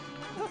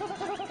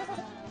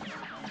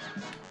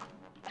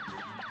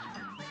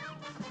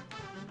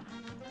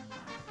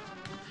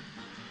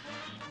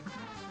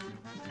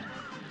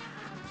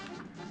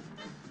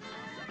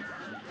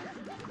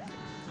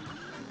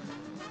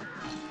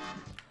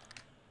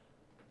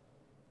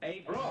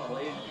 A brawl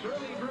is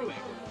surely brewing.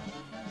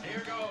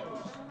 Here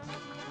goes.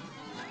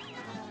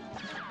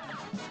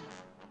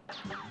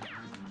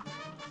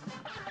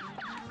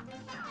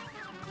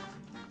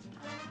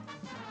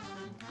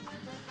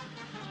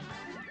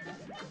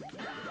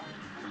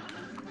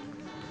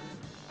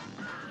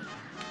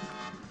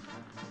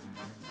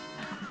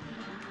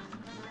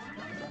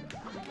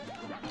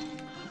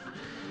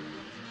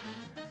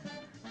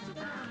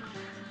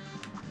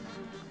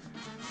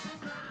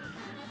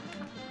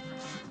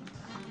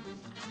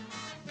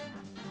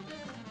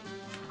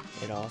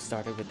 It all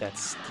started with that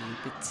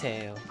stupid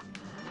tail.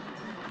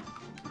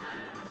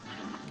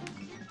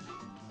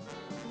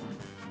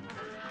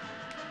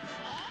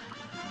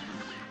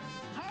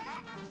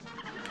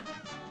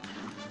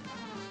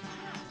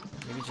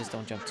 Maybe just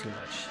don't jump too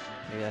much.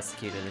 Maybe that's the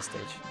key to this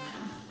stage.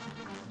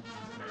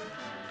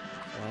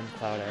 One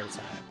cloud at a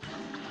time.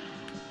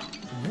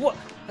 What?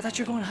 I thought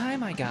you were going high,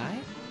 my guy.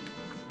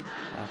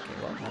 Okay,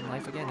 well, one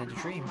life again in a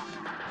dream.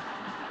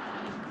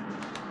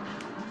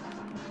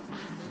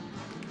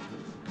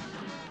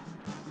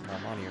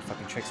 I'm on to your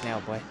fucking tricks now,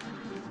 boy.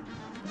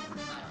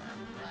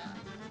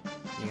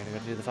 You gonna go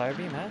do the fire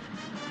beam, huh?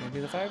 You gonna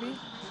do the fire beam?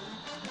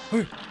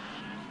 Hey!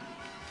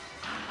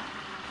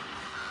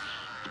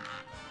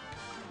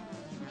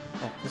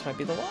 Oh, this might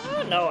be the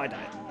one. No, I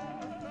died.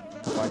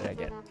 How far did I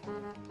get?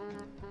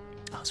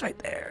 I was right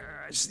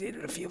there. I just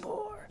needed a few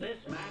more. This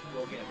match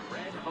will get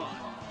red hot.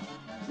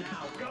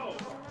 Now go.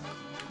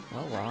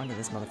 Well, we're on to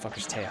this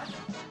motherfucker's tail.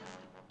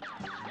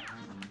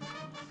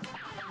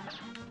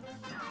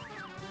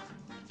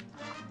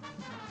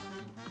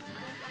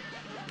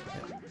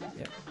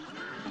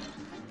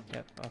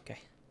 Yep, okay.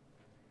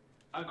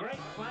 A great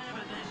slam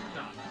and then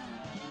some.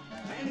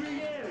 And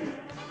begin.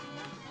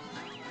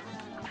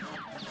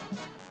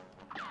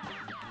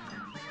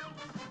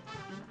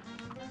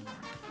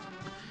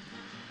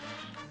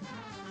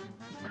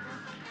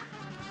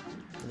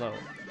 Low.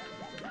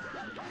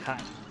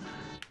 High.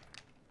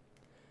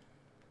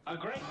 A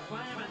great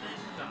slam and then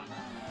some.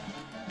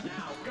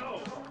 Now go.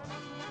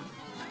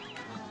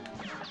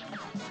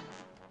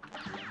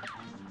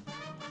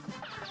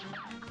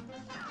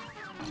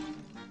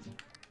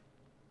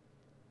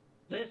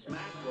 This match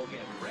will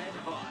get red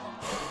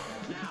hot.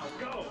 Now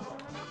go.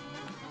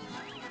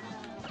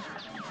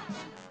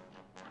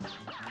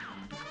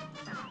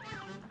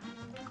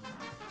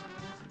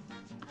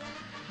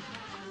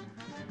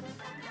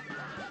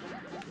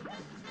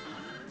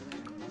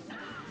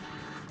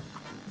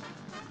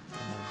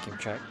 Keep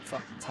track.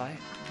 Fuck, tie.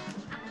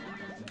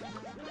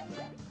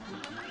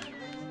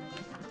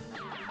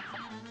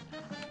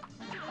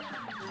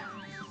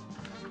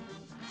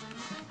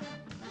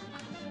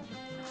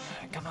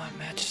 Come on,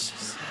 matches.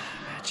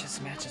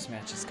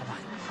 Matches. Come on.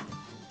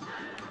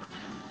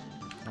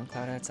 One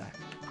cloud at a time.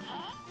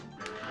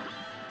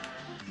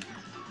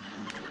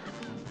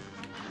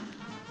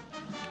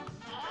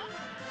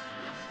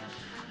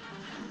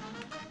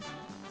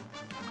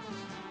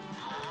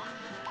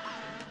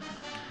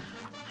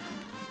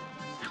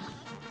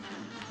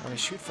 Oh, they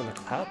shoot from the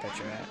cloud that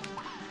you're at.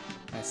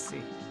 I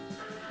see.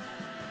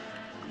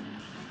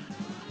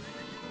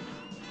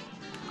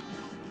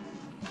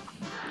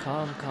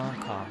 Calm.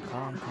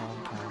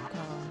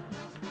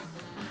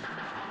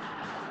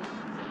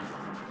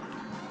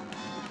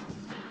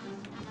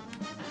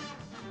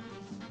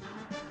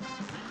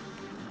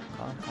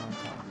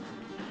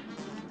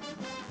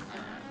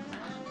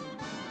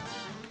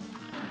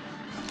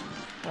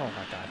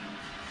 God.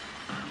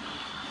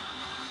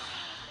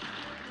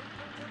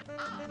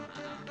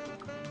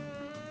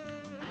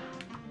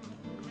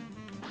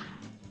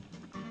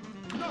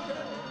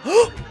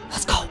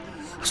 Let's go!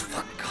 Let's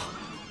fucking go!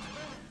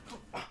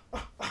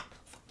 Fuck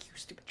you,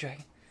 stupid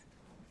dragon.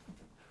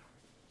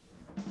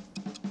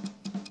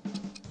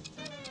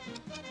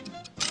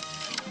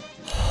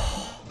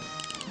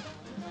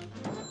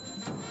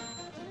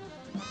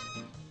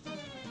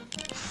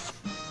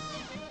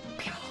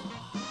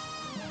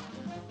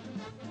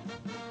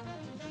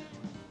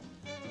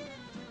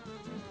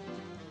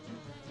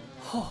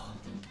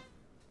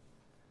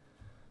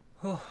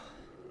 Oh,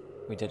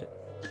 we did it.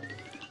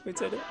 We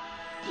did it.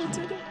 We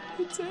did it.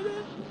 We did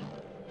it.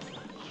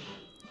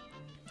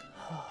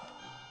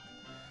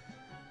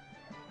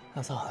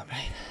 That's all I'm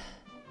right.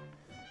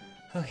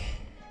 Okay.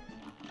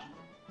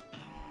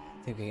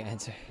 I think we can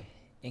enter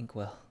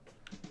Inkwell.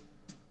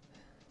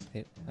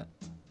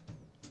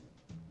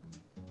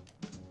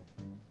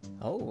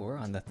 Oh, we're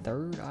on the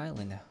 3rd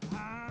island now.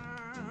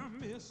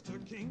 I'm Mr.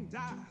 King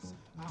Dice.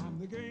 I'm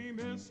the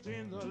gamest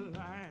in the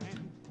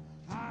land.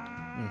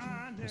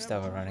 We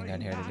still have a running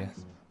gun here to do,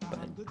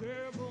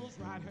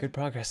 but good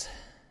progress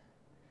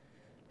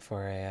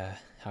for a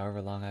however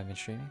long I've been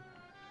streaming.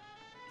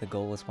 The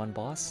goal was 1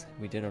 boss.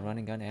 We did a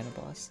running gun and a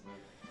boss.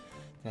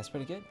 That's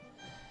pretty good.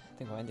 I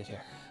think we'll end it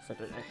here for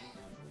today.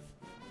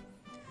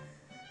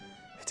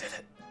 We did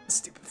it.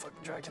 Stupid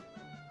fucking dragon.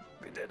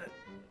 We did it.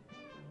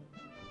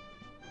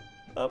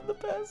 I'm the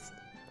best.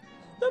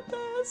 The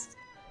best.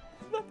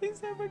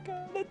 Nothing's ever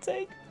gonna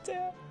take me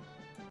down.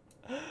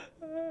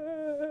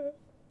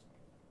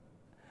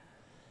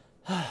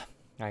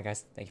 Alright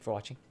guys, thank you for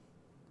watching.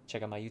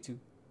 Check out my YouTube,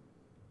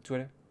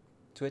 Twitter,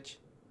 Twitch,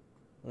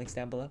 links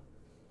down below.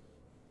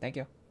 Thank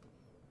you.